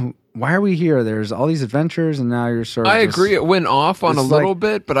 why are we here? There's all these adventures, and now you're sort of. I agree. It went off on a little like,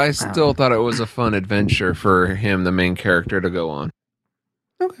 bit, but I still thought it was a fun adventure for him, the main character, to go on.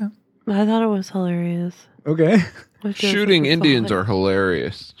 Okay. I thought it was hilarious. Okay. Shooting Indians are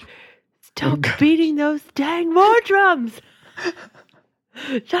hilarious. Stop beating those dang war drums.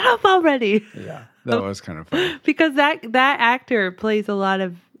 Shut up already. Yeah, that was kind of funny. Because that actor plays a lot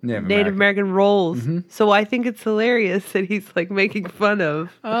of Native American roles. Mm-hmm. So I think it's hilarious that he's like making fun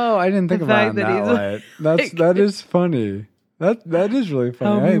of. Oh, I didn't think about it that way. That is funny. That is really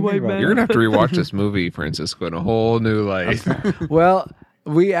funny. You're going to have to rewatch this movie, Francisco, in a whole new light. Well,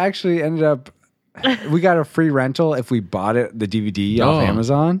 we actually ended up, we got a free rental if we bought it, the DVD off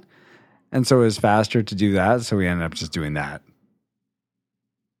Amazon. And so it was faster to do that. So we ended up just doing that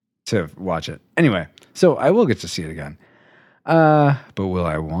to watch it. Anyway, so I will get to see it again. But will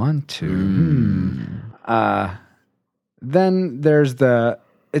I want to? Then there's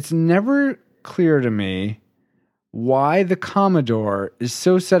it's never clear to me why the Commodore is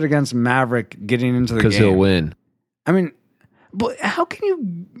so set against Maverick getting into the game. Because he'll win. I mean, but how can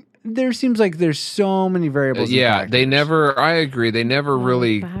you... There seems like there's so many variables. They never. I agree. They never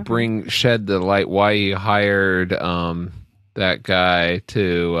really shed the light why he hired that guy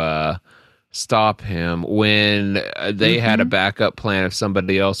to stop him when they had a backup plan. If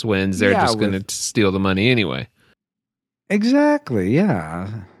somebody else wins, they're just going to steal the money anyway. Exactly.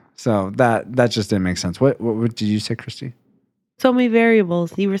 Yeah. So that just didn't make sense. What did you say, Christy? So many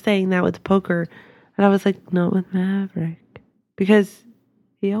variables. You were saying that with poker, and I was like, not with Maverick, because.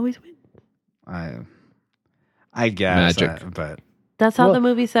 He always wins. I guess. Magic. But that's how the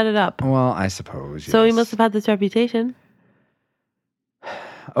movie set it up. Well, I suppose. So he must have had this reputation.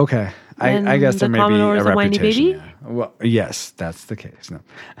 Okay. I guess there may be a reputation. Whiny baby? Yeah. Well, yes, that's the case. No.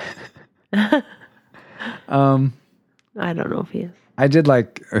 I don't know if he is. I did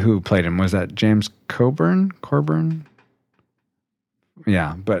like who played him. Was that James Coburn?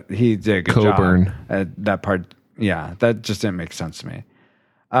 Yeah, but he did a good job at that part. Yeah, that just didn't make sense to me.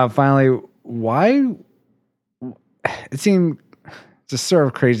 Finally, why? It seemed just sort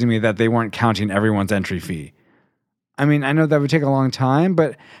of crazy to me that they weren't counting everyone's entry fee. I mean, I know that would take a long time,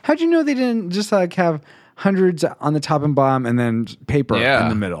 but how'd you know they didn't just like have hundreds on the top and bottom and then paper in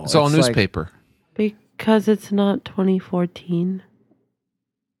the middle? It's all newspaper. Because it's not 2014.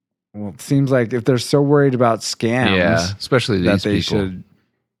 Well, it seems like if they're so worried about scams, especially these they people. should.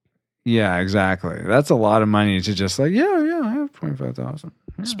 Yeah, exactly. That's a lot of money to just like, I have 25,000.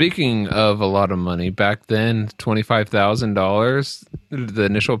 Yeah. Speaking of a lot of money, back then, $25,000, the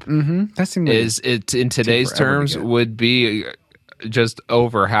initial that seemed like it in today's terms would be just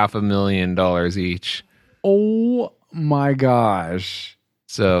over $500,000 each. Oh my gosh!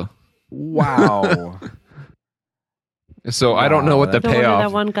 So wow. So I don't know what the payoff.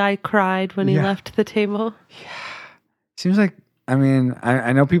 That one guy cried when he left the table. Yeah, seems like. I mean,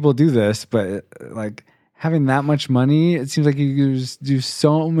 I know people do this, but like having that much money, it seems like you can just do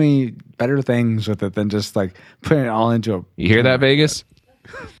so many better things with it than just like putting it all into a. You hear that, Vegas?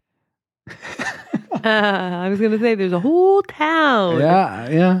 I was going to say there's a whole town.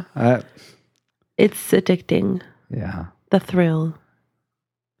 Yeah. It's addicting. Yeah. The thrill.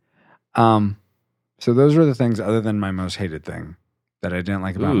 So those were the things other than my most hated thing that I didn't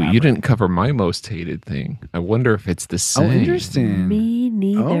like about Maverick. You didn't cover my most hated thing. I wonder if it's the same. Oh, interesting. Me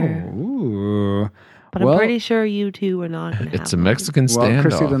neither. Oh, ooh. But I'm pretty sure you two are not going to have It's a Mexican standoff. Well,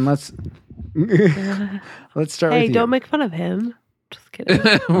 Chrissy, then let's start with you. Hey, don't make fun of him. Just kidding.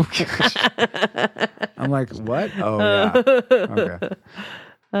 I'm like, what? Oh, yeah.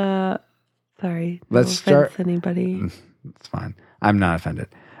 Okay. Sorry. Let's start. Anybody? It's fine. I'm not offended.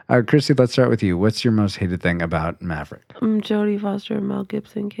 Chrissy, let's start with you. What's your most hated thing about Maverick? Jodie Foster and Mel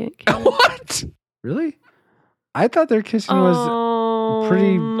Gibson can't kiss. What? Really? I thought their kissing was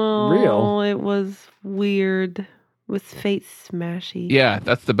pretty real. It was weird. It was face smashy. Yeah,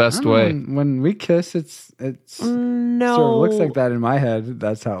 that's the best way. When we kiss, it's No. sort of looks like that in my head.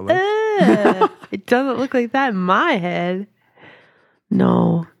 That's how it looks. It doesn't look like that in my head.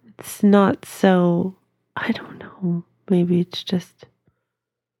 No, it's not so. I don't know. Maybe it's just.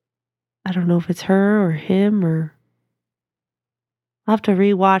 I don't know if it's her or him or. I'll have to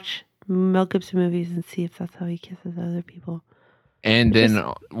rewatch Mel Gibson movies and see if that's how he kisses other people. And then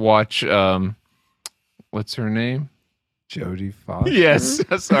watch, what's her name? Jodie Foster. Yes,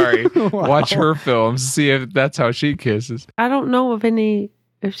 sorry. Wow. Watch her films, see if that's how she kisses. I don't know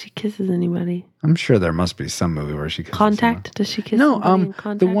if she kisses anybody. I'm sure there must be some movie where she kisses Contact? Does she kiss someone. somebody in No,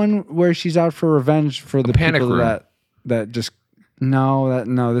 Contact? the one where she's out for revenge for the Panic people Room. that just no.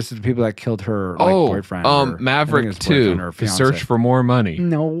 This is the people that killed her boyfriend. or- I think it Maverick was boyfriend 2, or The fiancé. Search for More Money.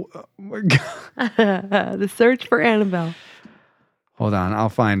 No, oh my God. The Search for Annabelle. Hold on, I'll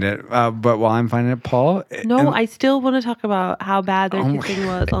find it. But while I'm finding it, Paul. No, I still want to talk about how bad their Oh my kissing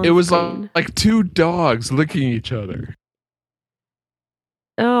was on It was screen. like two dogs licking each other.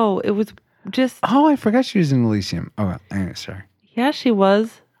 No, it was just. Oh, I forgot she was in Elysium. Oh, anyway, sorry. Yeah, she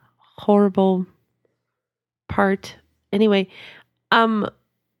was. Horrible part. Anyway,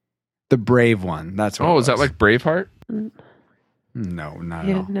 The brave one. That's what. Oh, it is that was. like Braveheart? No, not at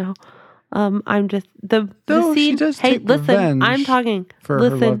yeah, all. no. I'm just the No, she scene. does Hey, take listen, revenge I'm talking. for her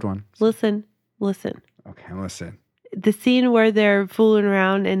listen, loved one. Listen. Okay, listen. The scene where they're fooling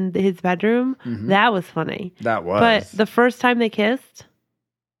around in his bedroom, Mhm. that was funny. That was. But the first time they kissed,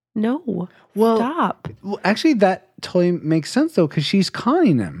 no. Well, Stop. Well, actually, that totally makes sense though, because she's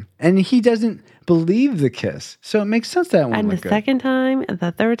conning him, and he doesn't believe the kiss, so it makes sense that one. And the second time, and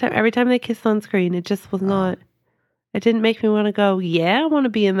the third time, every time they kissed on screen, it just was not. It didn't make me want to go. Yeah, I want to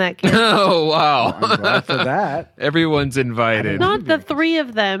be in that kiss. Oh, wow. I'm glad for that. Everyone's invited. Not the three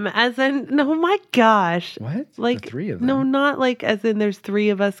of them, as in. No, my gosh. What? Like the three of them? No, not like as in. There's three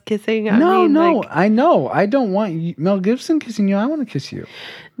of us kissing. No, I mean, no. like, I know. I don't want Mel Gibson kissing you. I want to kiss you.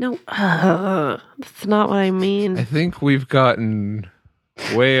 no. That's not what I mean. I think we've gotten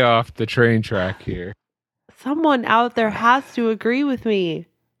way off the train track here. Someone out there has to agree with me.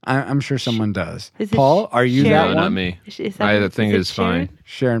 I'm sure someone does. Is it Paul, are you Sharon? that No, one? not me. Is I think it it's fine.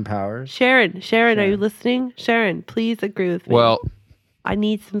 Sharon Powers. Sharon, are you listening? Sharon, please agree with me. Well, I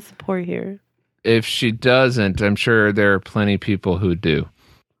need some support here. if she doesn't, I'm sure there are plenty of people who do.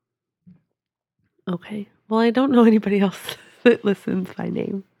 Okay. Well, I don't know anybody else that listens by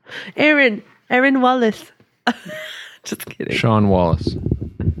name. Aaron Wallace. Just kidding. Sean Wallace.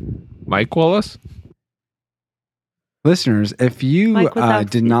 Mike Wallace? Listeners, if you Mike Wazowski.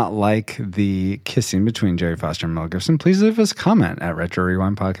 did not like the kissing between Jerry Foster and Mel Gibson, please leave us a comment at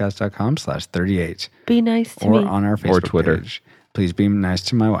retrorewindpodcast.com/38 Be nice to or me. on our Facebook Twitter. page. Please be nice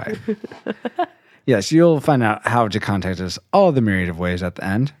to my wife. Yes, you'll find out how to contact us all the myriad of ways at the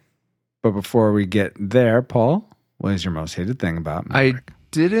end. But before we get there, Paul, what is your most hated thing about I Maverick?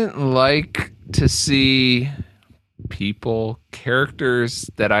 didn't like to see characters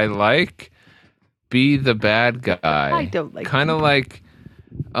that I like, be the bad guy. I don't like kind of people. like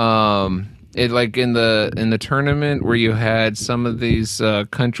it like in the tournament where you had some of these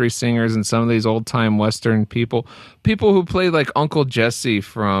country singers and some of these old time Western people who played like Uncle Jesse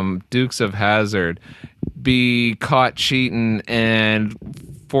from Dukes of Hazzard, be caught cheating and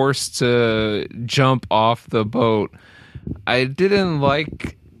forced to jump off the boat. I didn't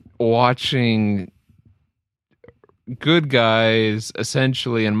like watching good guys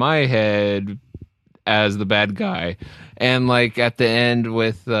essentially in my head as the bad guy, and like at the end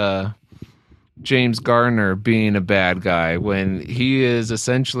with James Garner being a bad guy when he is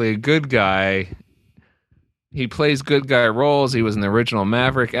essentially a good guy. He plays good guy roles. He was in the original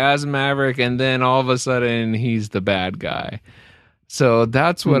Maverick as Maverick, and then all of a sudden he's the bad guy. So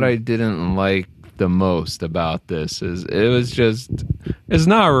that's what I didn't like the most about this. Is it was just it's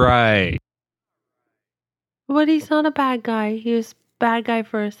not right. But he's not a bad guy. He was bad guy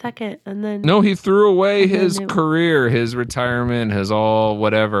for a second, and then No, he threw away And then his it- career, his retirement, his all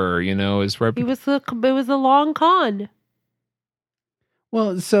whatever, his it was a long con.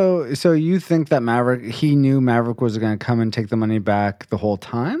 Well, so you think that he knew Maverick was going to come and take the money back the whole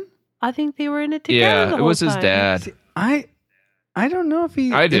time? I think they were in it together. the it whole was his time. dad. I don't know if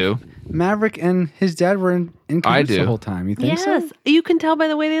I do. Maverick and his dad were in cahoots do. the whole time. You think Yes, so? you can tell by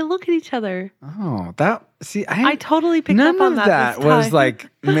the way they look at each other. Oh, I totally picked none up on of that. that this was time. like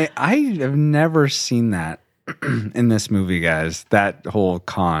I have never seen that in this movie, guys. That whole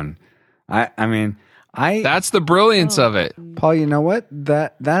con. I mean, That's the brilliance of it. Paul, you know what?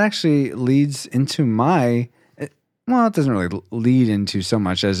 That actually leads into my. Well, it doesn't really lead into so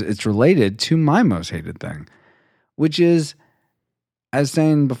much as it's related to my most hated thing, which is, as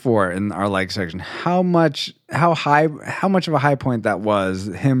saying before in our like section, how much of a high point that was,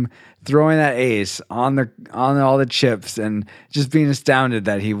 him throwing that ace on all the chips and just being astounded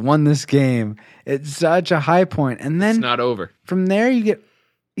that he won this game. It's such a high point, and then It's not over. from there you get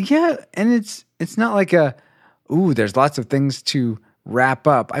and it's not like there's lots of things to wrap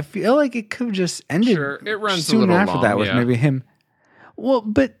up. I feel like it could have just ended. Sure, it runs a soon little after long, that with yeah. maybe him. Well,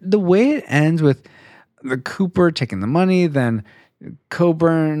 but the way it ends with the Cooper taking the money, then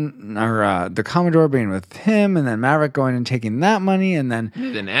Coburn or the Commodore being with him, and then Maverick going and taking that money, and then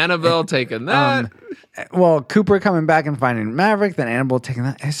Annabelle taking that. Cooper coming back and finding Maverick, then Annabelle taking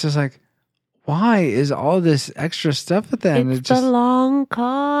that. It's just like, why is all this extra stuff at the end? It's the long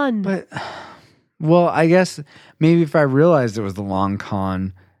con. But, well, I guess maybe if I realized it was the long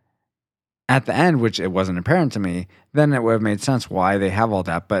con at the end, which it wasn't apparent to me, then it would have made sense why they have all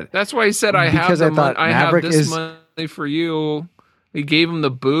that. But That's why he said, I have because I thought I have Maverick this is- money for you. He gave him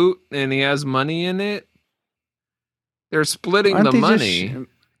the boot and he has money in it. They're splitting aren't the they money. just-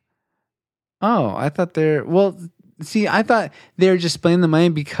 I thought I thought they were just splitting the money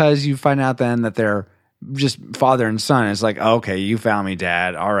because you find out then that they're just father and son. It's like, okay, you found me,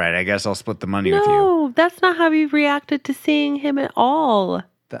 Dad. All right, I guess I'll split the money with you. No, that's not how he reacted to seeing him at all.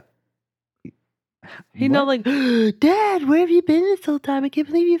 He not like, Dad, where have you been this whole time? I can't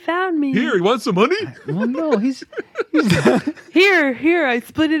believe you found me. you want some money? Well, no, he's Here, I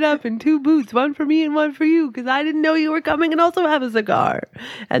split it up in 2 boots, one for me and one for you, because I didn't know you were coming and also have a cigar.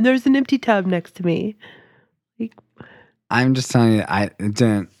 And there's an empty tub next to me. I'm just telling you, I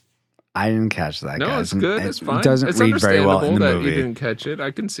didn't catch that. No, guys. it's good. And It's fine. It doesn't it's read very well in the understandable that movie. you didn't catch it.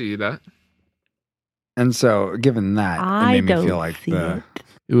 I can see that. And so, given that, I it made me don't feel like see it.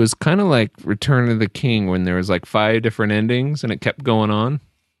 It was kind of like Return of the King when there was like 5 different endings and it kept going on.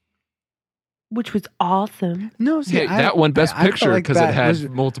 Which was awesome. No, see, That one Best I felt Picture like because it that had was-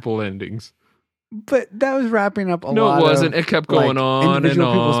 multiple endings. but that was wrapping up a lot. No, it wasn't. Of, It kept going like, on and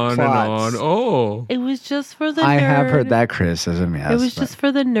individual people's on and plots. on. Oh. It was just for the I nerd. have heard that criticism. Yes, It was but- just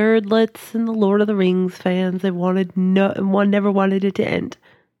for the nerdlets and the Lord of the Rings fans. They never wanted it to end.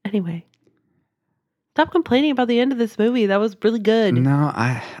 Anyway, stop complaining about the end of this movie. That was really good. No,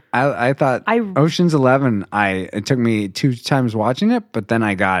 I thought Ocean's 11. It took me 2 times watching it, but then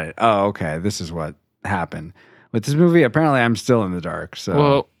I got it. Oh, okay, this is what happened with this movie. Apparently, I'm still in the dark. So,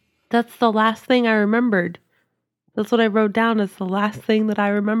 Well, That's the last thing I remembered. That's what I wrote down as the last thing that I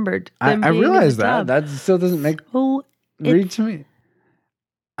remembered. I them being in realize the that. tub. That still doesn't make Oh, read to me.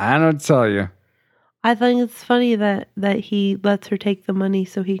 I don't tell you. I think it's funny that he lets her take the money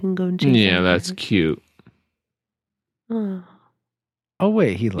so he can go and chase yeah, her. that's cute. Oh. Oh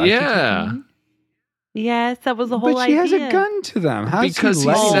wait, he left. Yeah. Yes, that was the whole But she idea. has a gun to them. How Because is he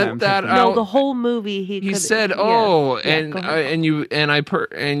letting said them that take out. No, the whole movie he He could- said, yes. "Oh, Yeah, and go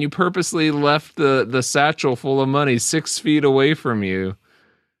ahead. you purposely left the satchel full of money 6 feet away from you."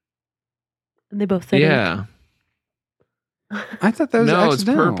 And they both said Yeah, I thought that was no, it's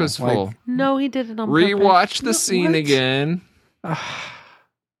accidental. purposeful. Like, No, he did it on purpose. Rewatch the scene what? again.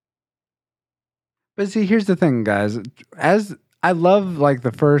 but see, here's the thing, guys. As I love like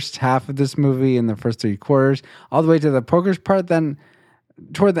the first half of this movie and the first 3 quarters, all the way to the poker's part. Then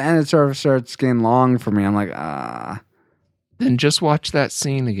toward the end, it sort of starts getting long for me. I'm like, Then just watch that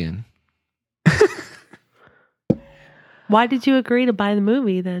scene again. Why did you agree to buy the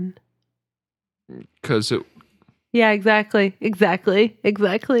movie then? Because it. Yeah, exactly. There's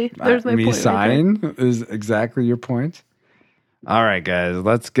my me point. signing is exactly your point. All right, guys,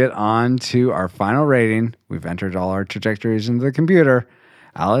 let's get on to our final rating. We've entered all our trajectories into the computer.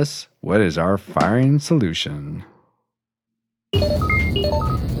 Alice, what is our firing solution?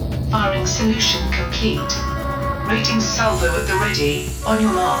 Firing solution complete. Rating salvo at the ready. On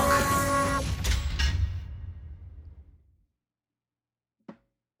your mark.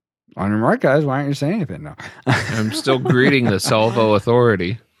 On your mark, guys. Why aren't you saying anything? No. I'm still greeting the Salvo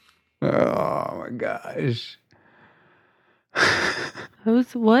Authority. Oh my gosh.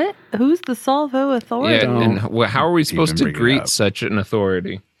 Who's what? Who's the Salvo Authority? Yeah, and how are we supposed to even bring it greet up. such an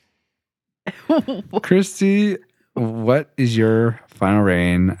authority? Christy, what is your final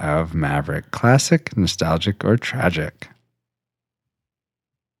rating of Maverick? Classic, nostalgic, or tragic?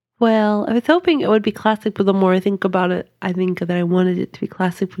 Well, I was hoping it would be classic, but the more I think about it, I think that I wanted it to be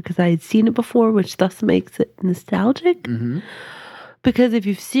classic because I had seen it before, which thus makes it nostalgic. Mm-hmm. Because if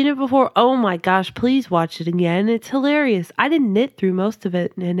you've seen it before, oh my gosh, please watch it again. It's hilarious. I didn't knit through most of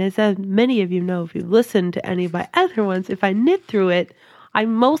it. And as many of you know, if you've listened to any of my other ones, if I knit through it,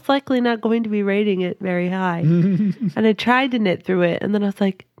 I'm most likely not going to be rating it very high. And I tried to knit through it. And then I was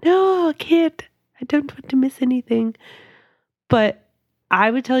like, no, I can't. I don't want to miss anything. But I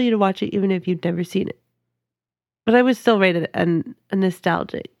would tell you to watch it even if you've never seen it. But I would still rate it a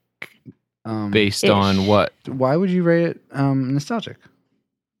nostalgic. Based on what? Why would you rate it nostalgic?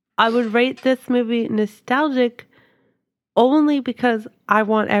 I would rate this movie nostalgic only because I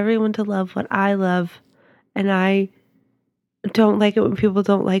want everyone to love what I love. And I don't like it when people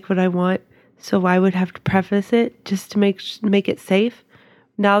don't like what I want. So I would have to preface it just to make it safe.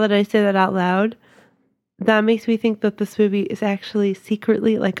 Now that I say that out loud, that makes me think that this movie is actually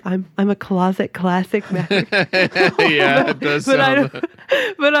secretly like I'm a closet classic Maverick. Yeah, it does sound.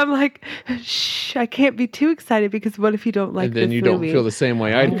 But I'm like, shh, I can't be too excited because what if you don't like And then this you movie? don't feel the same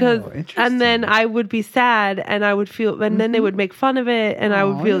way I do. Because, and then I would be sad and I would feel, and then they would make fun of it and I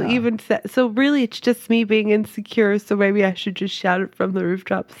would feel even sad. So really it's just me being insecure. So maybe I should just shout it from the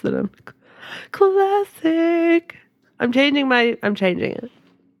rooftops that I'm classic. I'm changing it.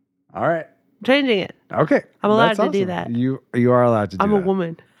 All right. I'm changing it. Okay. I'm allowed That's to do awesome. that. You are allowed to do I'm that. a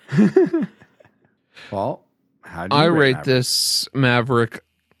woman. Paul, how do you I rate Maverick? this Maverick.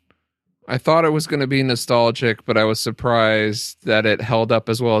 I thought it was going to be nostalgic, but I was surprised that it held up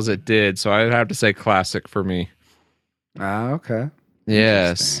as well as it did. So I'd have to say classic for me. Okay.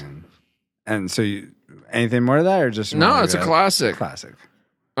 Yes. Interesting. And so anything more to that or just No, it's a classic. Classic.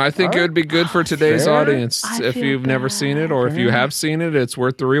 I think All it would be good for today's Fair. audience. I If feel you've never bad. seen it, or if you Fair. have seen it, it's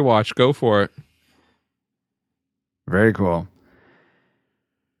worth the rewatch. Go for it. Very cool.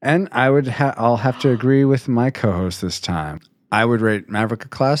 And I'll have to agree with my co-host this time. I would rate Maverick a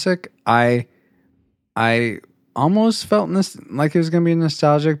classic. I almost felt like it was going to be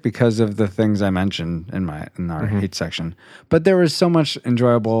nostalgic because of the things I mentioned in our hate section. But there was so much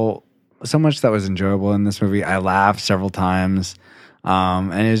that was enjoyable in this movie. I laughed several times.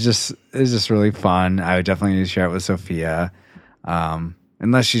 And it's just really fun. I would definitely share it with Sophia.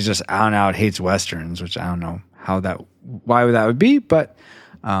 Unless she just out and out hates Westerns, which I don't know why that would be, but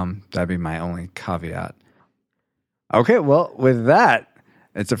that'd be my only caveat. Okay, well, with that,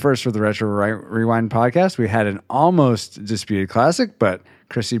 it's a first for the Retro Rewind podcast. We had an almost disputed classic, but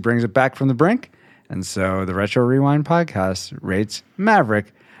Chrissy brings it back from the brink. And so the Retro Rewind podcast rates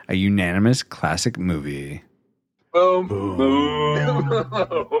Maverick a unanimous classic movie. Boom.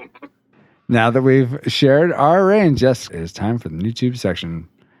 Boom. Now that we've shared our range, yes, it is time for the YouTube section.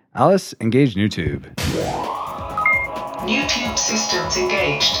 Alice, engage YouTube. YouTube systems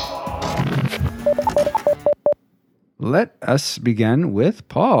engaged. Let us begin with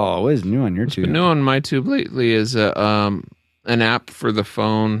Paul. What is new on your What's tube? been new on my tube lately is an app for the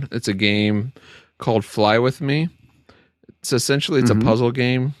phone. It's a game called Fly With Me. It's essentially a puzzle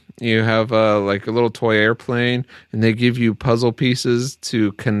game. You have like a little toy airplane, and they give you puzzle pieces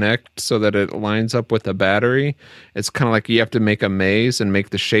to connect so that it lines up with a battery. It's kind of like you have to make a maze and make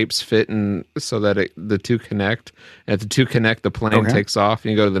the shapes fit, and so that the two connect. And if the two connect, the plane takes off,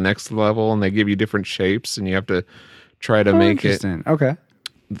 and you go to the next level, and they give you different shapes, and you have to try to make it. Okay.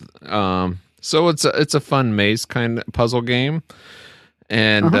 So it's a fun maze kind of puzzle game.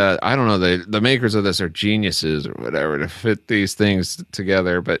 And I don't know, the makers of this are geniuses or whatever to fit these things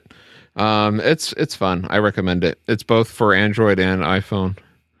together, but it's fun. I recommend it. It's both for Android and iPhone.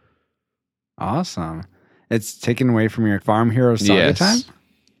 Awesome. It's taken away from your Farm Hero Saga time?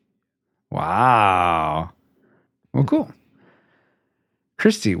 Wow. Well, cool.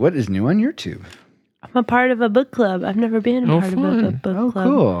 Christy, what is new on your tube? I'm a part of a book club. I've never been a part of a book club.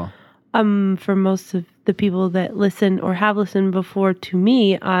 Cool. For most of the people that listen or have listened before to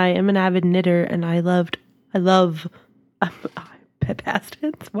me, I am an avid knitter and I love past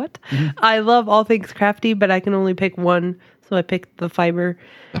tense. What? I love all things crafty, but I can only pick one. So I picked the fiber.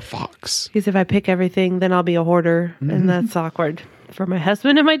 The fox. Because if I pick everything, then I'll be a hoarder and that's awkward for my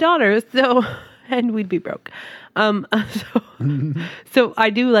husband and my daughter. So, and we'd be broke. So I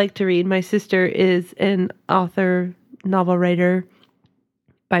do like to read. My sister is an author, novel writer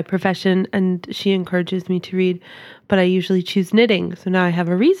by profession, and she encourages me to read, but I usually choose knitting. So now I have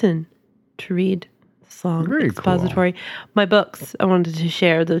a reason to read this long Very expository. cool. My books, I wanted to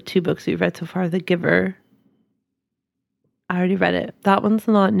share the 2 books we've read so far. The Giver, I already read it. That one's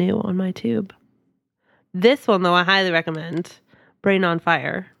not new on my tube. This one, though, I highly recommend. Brain on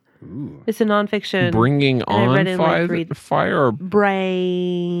Fire. Ooh. It's a nonfiction. Bringing and I read on it in, fire, like, 3 fire or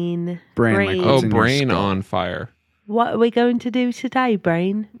Brain, like Brain. what's in your brain skull. on fire. What are we going to do today,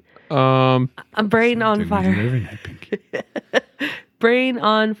 Brain? A brain on fire. Brain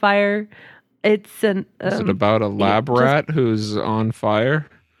on Fire. It's an. Is it about a lab rat who's on fire?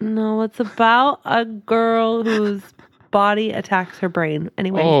 No, it's about a girl whose body attacks her brain.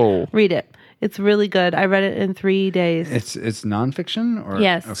 Anyway, read it. It's really good. I read it in 3 days. It's nonfiction, or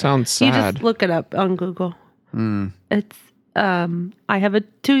yes, okay. Sounds sad. You just look it up on Google. It's I have a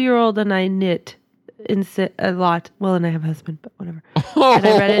 2-year-old and I knit a lot. Well, and I have a husband, but whatever. And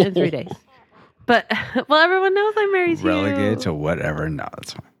I read it in 3 days. But well, everyone knows I'm married to you. Relegated to whatever. No,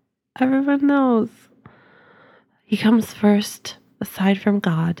 that's fine. Everyone knows. He comes first, aside from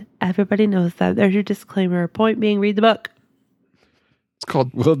God. Everybody knows that. There's your disclaimer. Point being, read the book. It's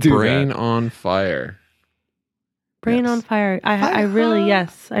called Brain on Fire. Brain on Fire. I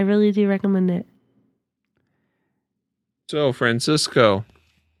really do recommend it. So, Francisco,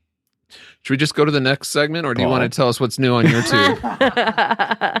 should we just go to the next segment, or do you want to tell us what's new on your tube?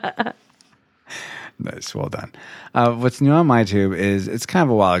 Nice, well done. What's new on my tube is, it's kind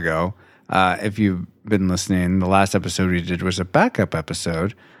of a while ago. If you've been listening, the last episode we did was a backup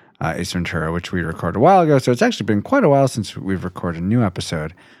episode, Ace Ventura, which we recorded a while ago. So it's actually been quite a while since we've recorded a new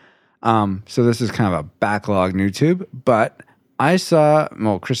episode. So this is kind of a backlog new tube. But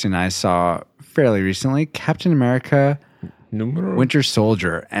Christy and I saw fairly recently Captain America Winter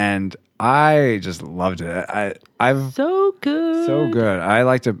Soldier, and I just loved it. I've so good. So good. I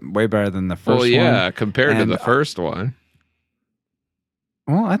liked it way better than the first one. Well, yeah, compared to the first one.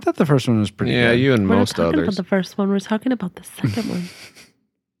 Well, I thought the first one was pretty good. Yeah, you and We're most not talking others. about the first one. We're talking about the second one.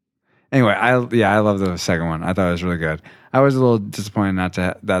 Anyway, I love the second one. I thought it was really good. I was a little disappointed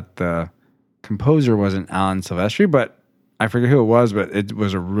that the composer wasn't Alan Silvestri, but I forget who it was, but it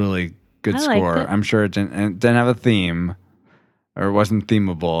was a really good score. I'm sure it didn't have a theme, or it wasn't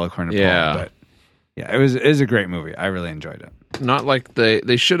themable according to Paul. But yeah, it is a great movie. I really enjoyed it. Not like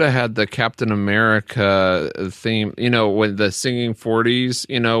they should have had the Captain America theme, when the singing 40s,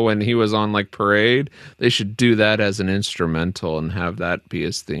 when he was on like Parade, they should do that as an instrumental and have that be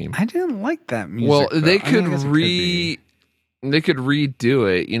his theme. I didn't like that music. Well, they could redo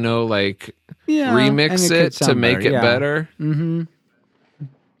it, yeah, remix it to make it better. Mm-hmm.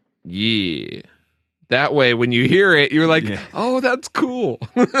 Yeah. That way, when you hear it, you're like, oh, that's cool.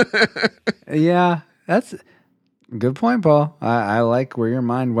 Yeah, that's good point, Paul. I like where your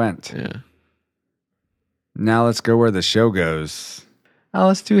mind went. Yeah. Now let's go where the show goes.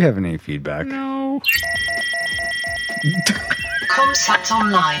 Alice, do you have any feedback? No. Comsat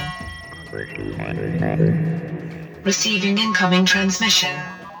online. Receiving incoming transmission.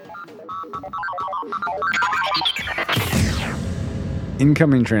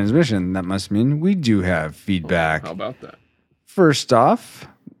 Incoming transmission. That must mean we do have feedback. How about that? First off,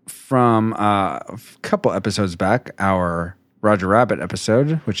 from a couple episodes back, our Roger Rabbit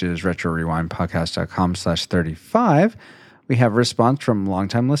episode, which is retrorewindpodcast.com/35, we have a response from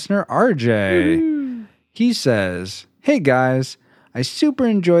longtime listener RJ. Woo-hoo. He says, "Hey guys, I super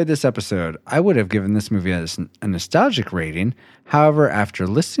enjoyed this episode. I would have given this movie a nostalgic rating. However, after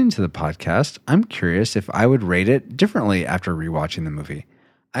listening to the podcast, I'm curious if I would rate it differently after rewatching the movie.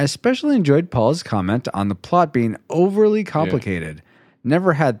 I especially enjoyed Paul's comment on the plot being overly complicated. Yeah.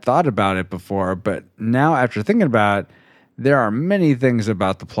 Never had thought about it before, but now after thinking about it, there are many things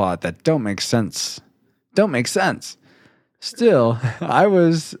about the plot that don't make sense. Still, I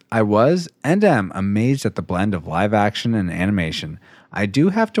was and am amazed at the blend of live action and animation. I do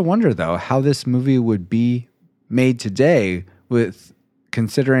have to wonder, though, how this movie would be made today with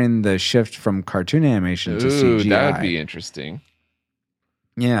considering the shift from cartoon animation to CGI. That would be interesting.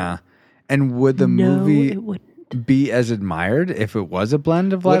 Yeah. And would the movie be as admired if it was a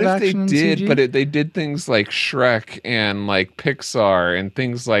blend of live action and CG? What if they did, but they did things like Shrek and like Pixar and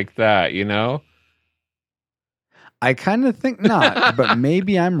things like that, I kind of think not, but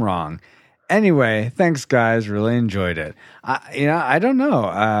maybe I'm wrong. Anyway, thanks, guys. Really enjoyed it. I don't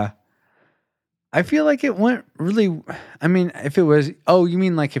know. I feel like it went really. I mean, if it was, you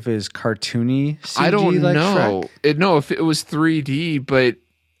mean like if it was cartoony CG? I don't like know. Shrek? If it was 3D, but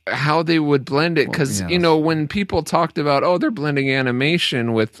how they would blend it, because when people talked about they're blending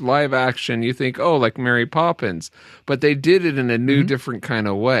animation with live action, you think like Mary Poppins, but they did it in a new, different kind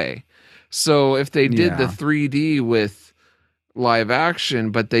of way. So if they did the 3D with live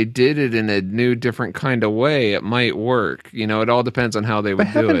action, but they did it in a new, different kind of way, it might work. It all depends on how they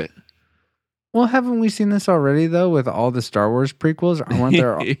would do it. Well, haven't we seen this already, though, with all the Star Wars prequels? Weren't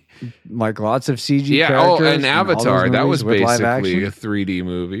there like lots of CG characters? Yeah, and Avatar, that was basically a 3D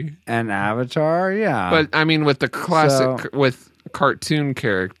movie. And Avatar, yeah. But, I mean, with the classic, with cartoon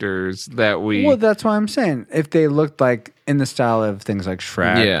characters that we... Well, that's what I'm saying. If they looked like in the style of things like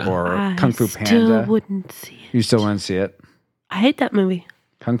Shrek or Kung Fu Panda... I still wouldn't see it. You still wouldn't see it? I hate that movie.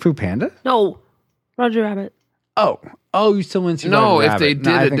 Kung Fu Panda? No, Roger Rabbit. Oh, you still want to see No, Roger if they Rabbit.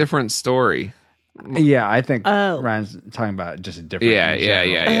 did I a think- different story. Yeah, I think Oh. Ryan's talking about just a different. Yeah.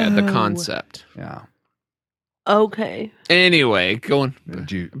 The Oh. concept. Yeah. Okay. Anyway, going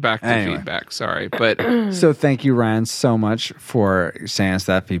Did you- back to Anyway. feedback. Sorry, but So thank you, Ryan, so much for sending us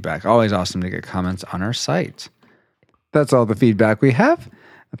that feedback. Always awesome to get comments on our site. That's all the feedback we have.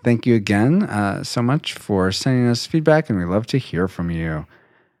 Thank you again so much for sending us feedback, and we love to hear from you.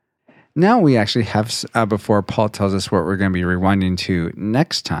 Now we actually have, before Paul tells us what we're going to be rewinding to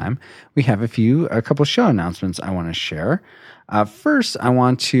next time, we have a couple show announcements I want to share. First, I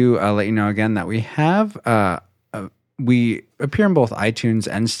want to let you know again that we appear in both iTunes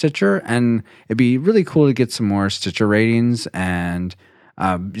and Stitcher, and it'd be really cool to get some more Stitcher ratings and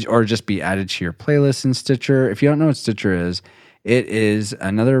or just be added to your playlist in Stitcher. If you don't know what Stitcher is, it is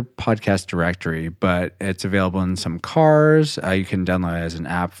another podcast directory, but it's available in some cars. You can download it as an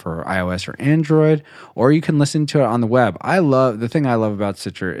app for iOS or Android, or you can listen to it on the web. The thing I love about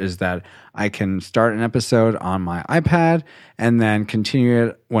Stitcher is that I can start an episode on my iPad and then continue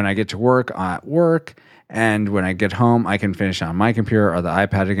it when I get to work at work. And when I get home, I can finish on my computer or the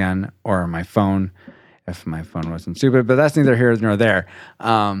iPad again or my phone if my phone wasn't stupid, but that's neither here nor there.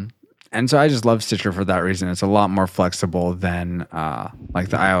 And so I just love Stitcher for that reason. It's a lot more flexible than like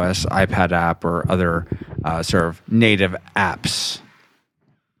the iOS iPad app or other sort of native apps.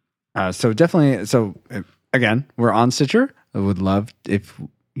 Again, we're on Stitcher. I would love if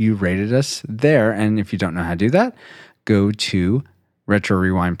you rated us there. And if you don't know how to do that, go to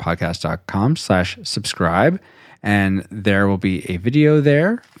retrorewindpodcast.com/subscribe. And there will be a video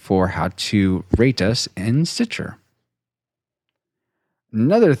there for how to rate us in Stitcher.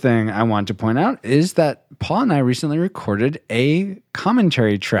 Another thing I want to point out is that Paul and I recently recorded a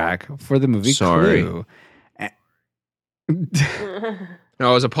commentary track for the movie Sorry. Clue. No,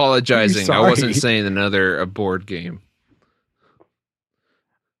 I was apologizing. I Sorry. wasn't saying a board game.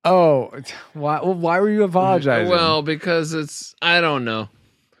 Oh, why were you apologizing? Well, because I don't know.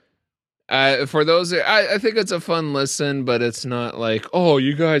 For those, I think it's a fun listen, but it's not like, oh,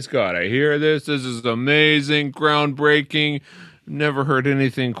 you guys gotta hear this. This is amazing, groundbreaking. Never heard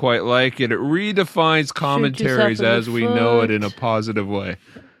anything quite like it. It redefines commentaries yourself in as the we know it foot. in a positive way.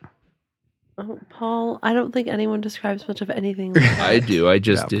 Oh, Paul, I don't think anyone describes much of anything. I do. I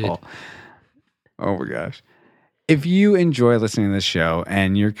just did. Paul. Oh my gosh. If you enjoy listening to this show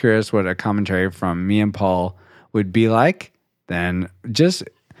and you're curious what a commentary from me and Paul would be like, then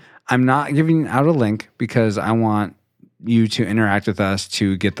I'm not giving out a link because I want you to interact with us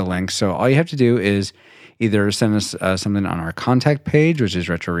to get the link. So all you have to do is either send us something on our contact page, which is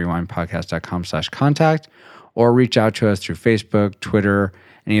retrorewindpodcast.com/contact, or reach out to us through Facebook, Twitter,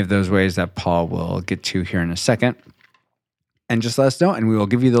 any of those ways that Paul will get to here in a second. And just let us know, and we will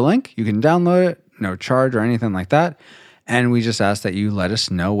give you the link. You can download it, no charge or anything like that. And we just ask that you let us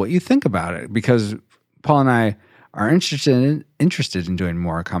know what you think about it, because Paul and I are interested in doing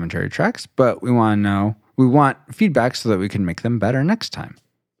more commentary tracks, but we want feedback so that we can make them better next time.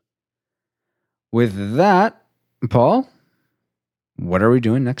 With that, Paul, what are we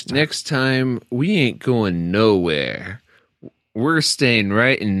doing next time? Next time, we ain't going nowhere. We're staying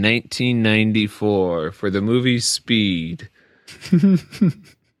right in 1994 for the movie Speed.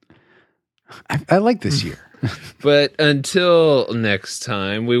 I like this year. But until next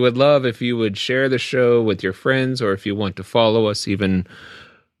time, we would love if you would share the show with your friends, or if you want to follow us even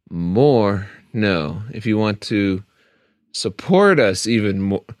more. No, if you want to support us even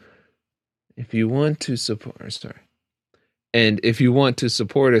more. If you want to support us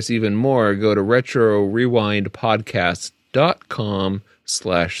even more, go to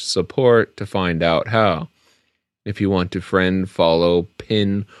retrorewindpodcast.com/support to find out how. If you want to friend, follow,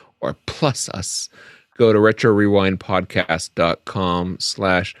 pin, or plus us, go to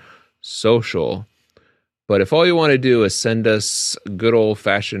retrorewindpodcast.com/social. But if all you want to do is send us good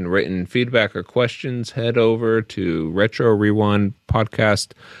old-fashioned written feedback or questions, head over to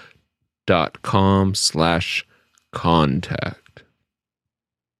retrorewindpodcast.com/contact.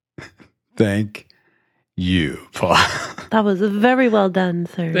 Thank you, Paul. That was very well done,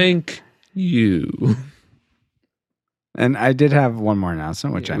 sir. Thank you. And I did have one more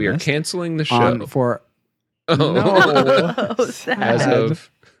announcement, which We I are missed. canceling the show. No. Oh, sad. As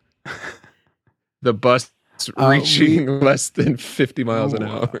of the bus reaching less than 50 miles an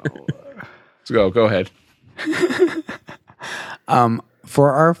hour. Let's go. Go ahead.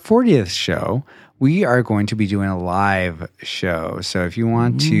 For our 40th show, we are going to be doing a live show. So if you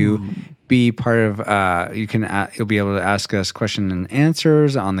want to be part of, you'll be able to ask us question and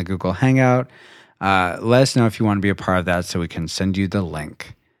answers on the Google Hangout. Let us know if you want to be a part of that so we can send you the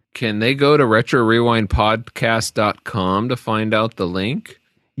link. Can they go to retrorewindpodcast.com to find out the link?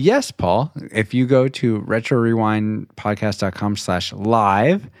 Yes, Paul. If you go to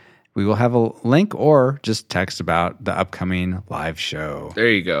retrorewindpodcast.com/live, we will have a link or just text about the upcoming live show. There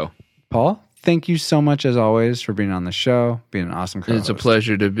you go. Paul, thank you so much as always for being on the show, being an awesome co-host. It's a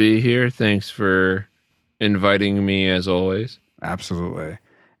pleasure to be here. Thanks for inviting me as always. Absolutely.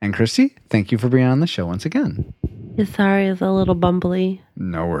 And Christy, thank you for being on the show once again. Yeah, sorry, it's a little bumbly.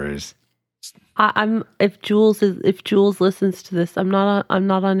 No worries. If Jules listens to this, I'm not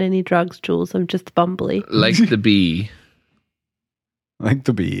on any drugs, Jules. I'm just bumbly. Like the bee. Like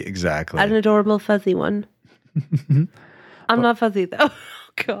the bee, exactly. An adorable fuzzy one. I'm not fuzzy though. Oh,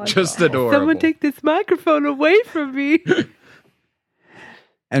 God. Just adorable. Someone take this microphone away from me.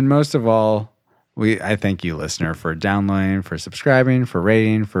 And most of all, I thank you, listener, for downloading, for subscribing, for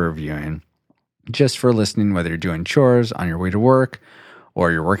rating, for reviewing. Just for listening, whether you're doing chores on your way to work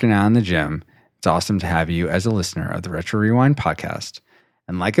or you're working out in the gym. It's awesome to have you as a listener of the Retro Rewind podcast.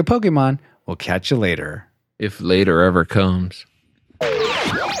 And like a Pokemon, we'll catch you later. If later ever comes.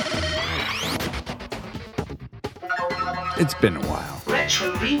 It's been a while.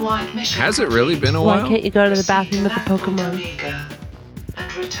 Retro Rewind mission Has it really been a Why while? can't you go to the bathroom with the Pokemon?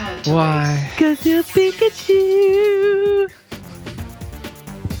 And return to Why? Because you're Pikachu.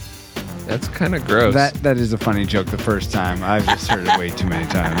 That's kind of gross. That is a funny joke the first time. I've just heard it way too many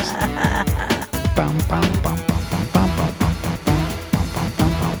times.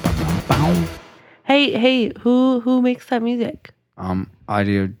 Hey, who makes that music?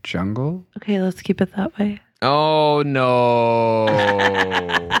 Audio Jungle? Okay, let's keep it that way. Oh, no.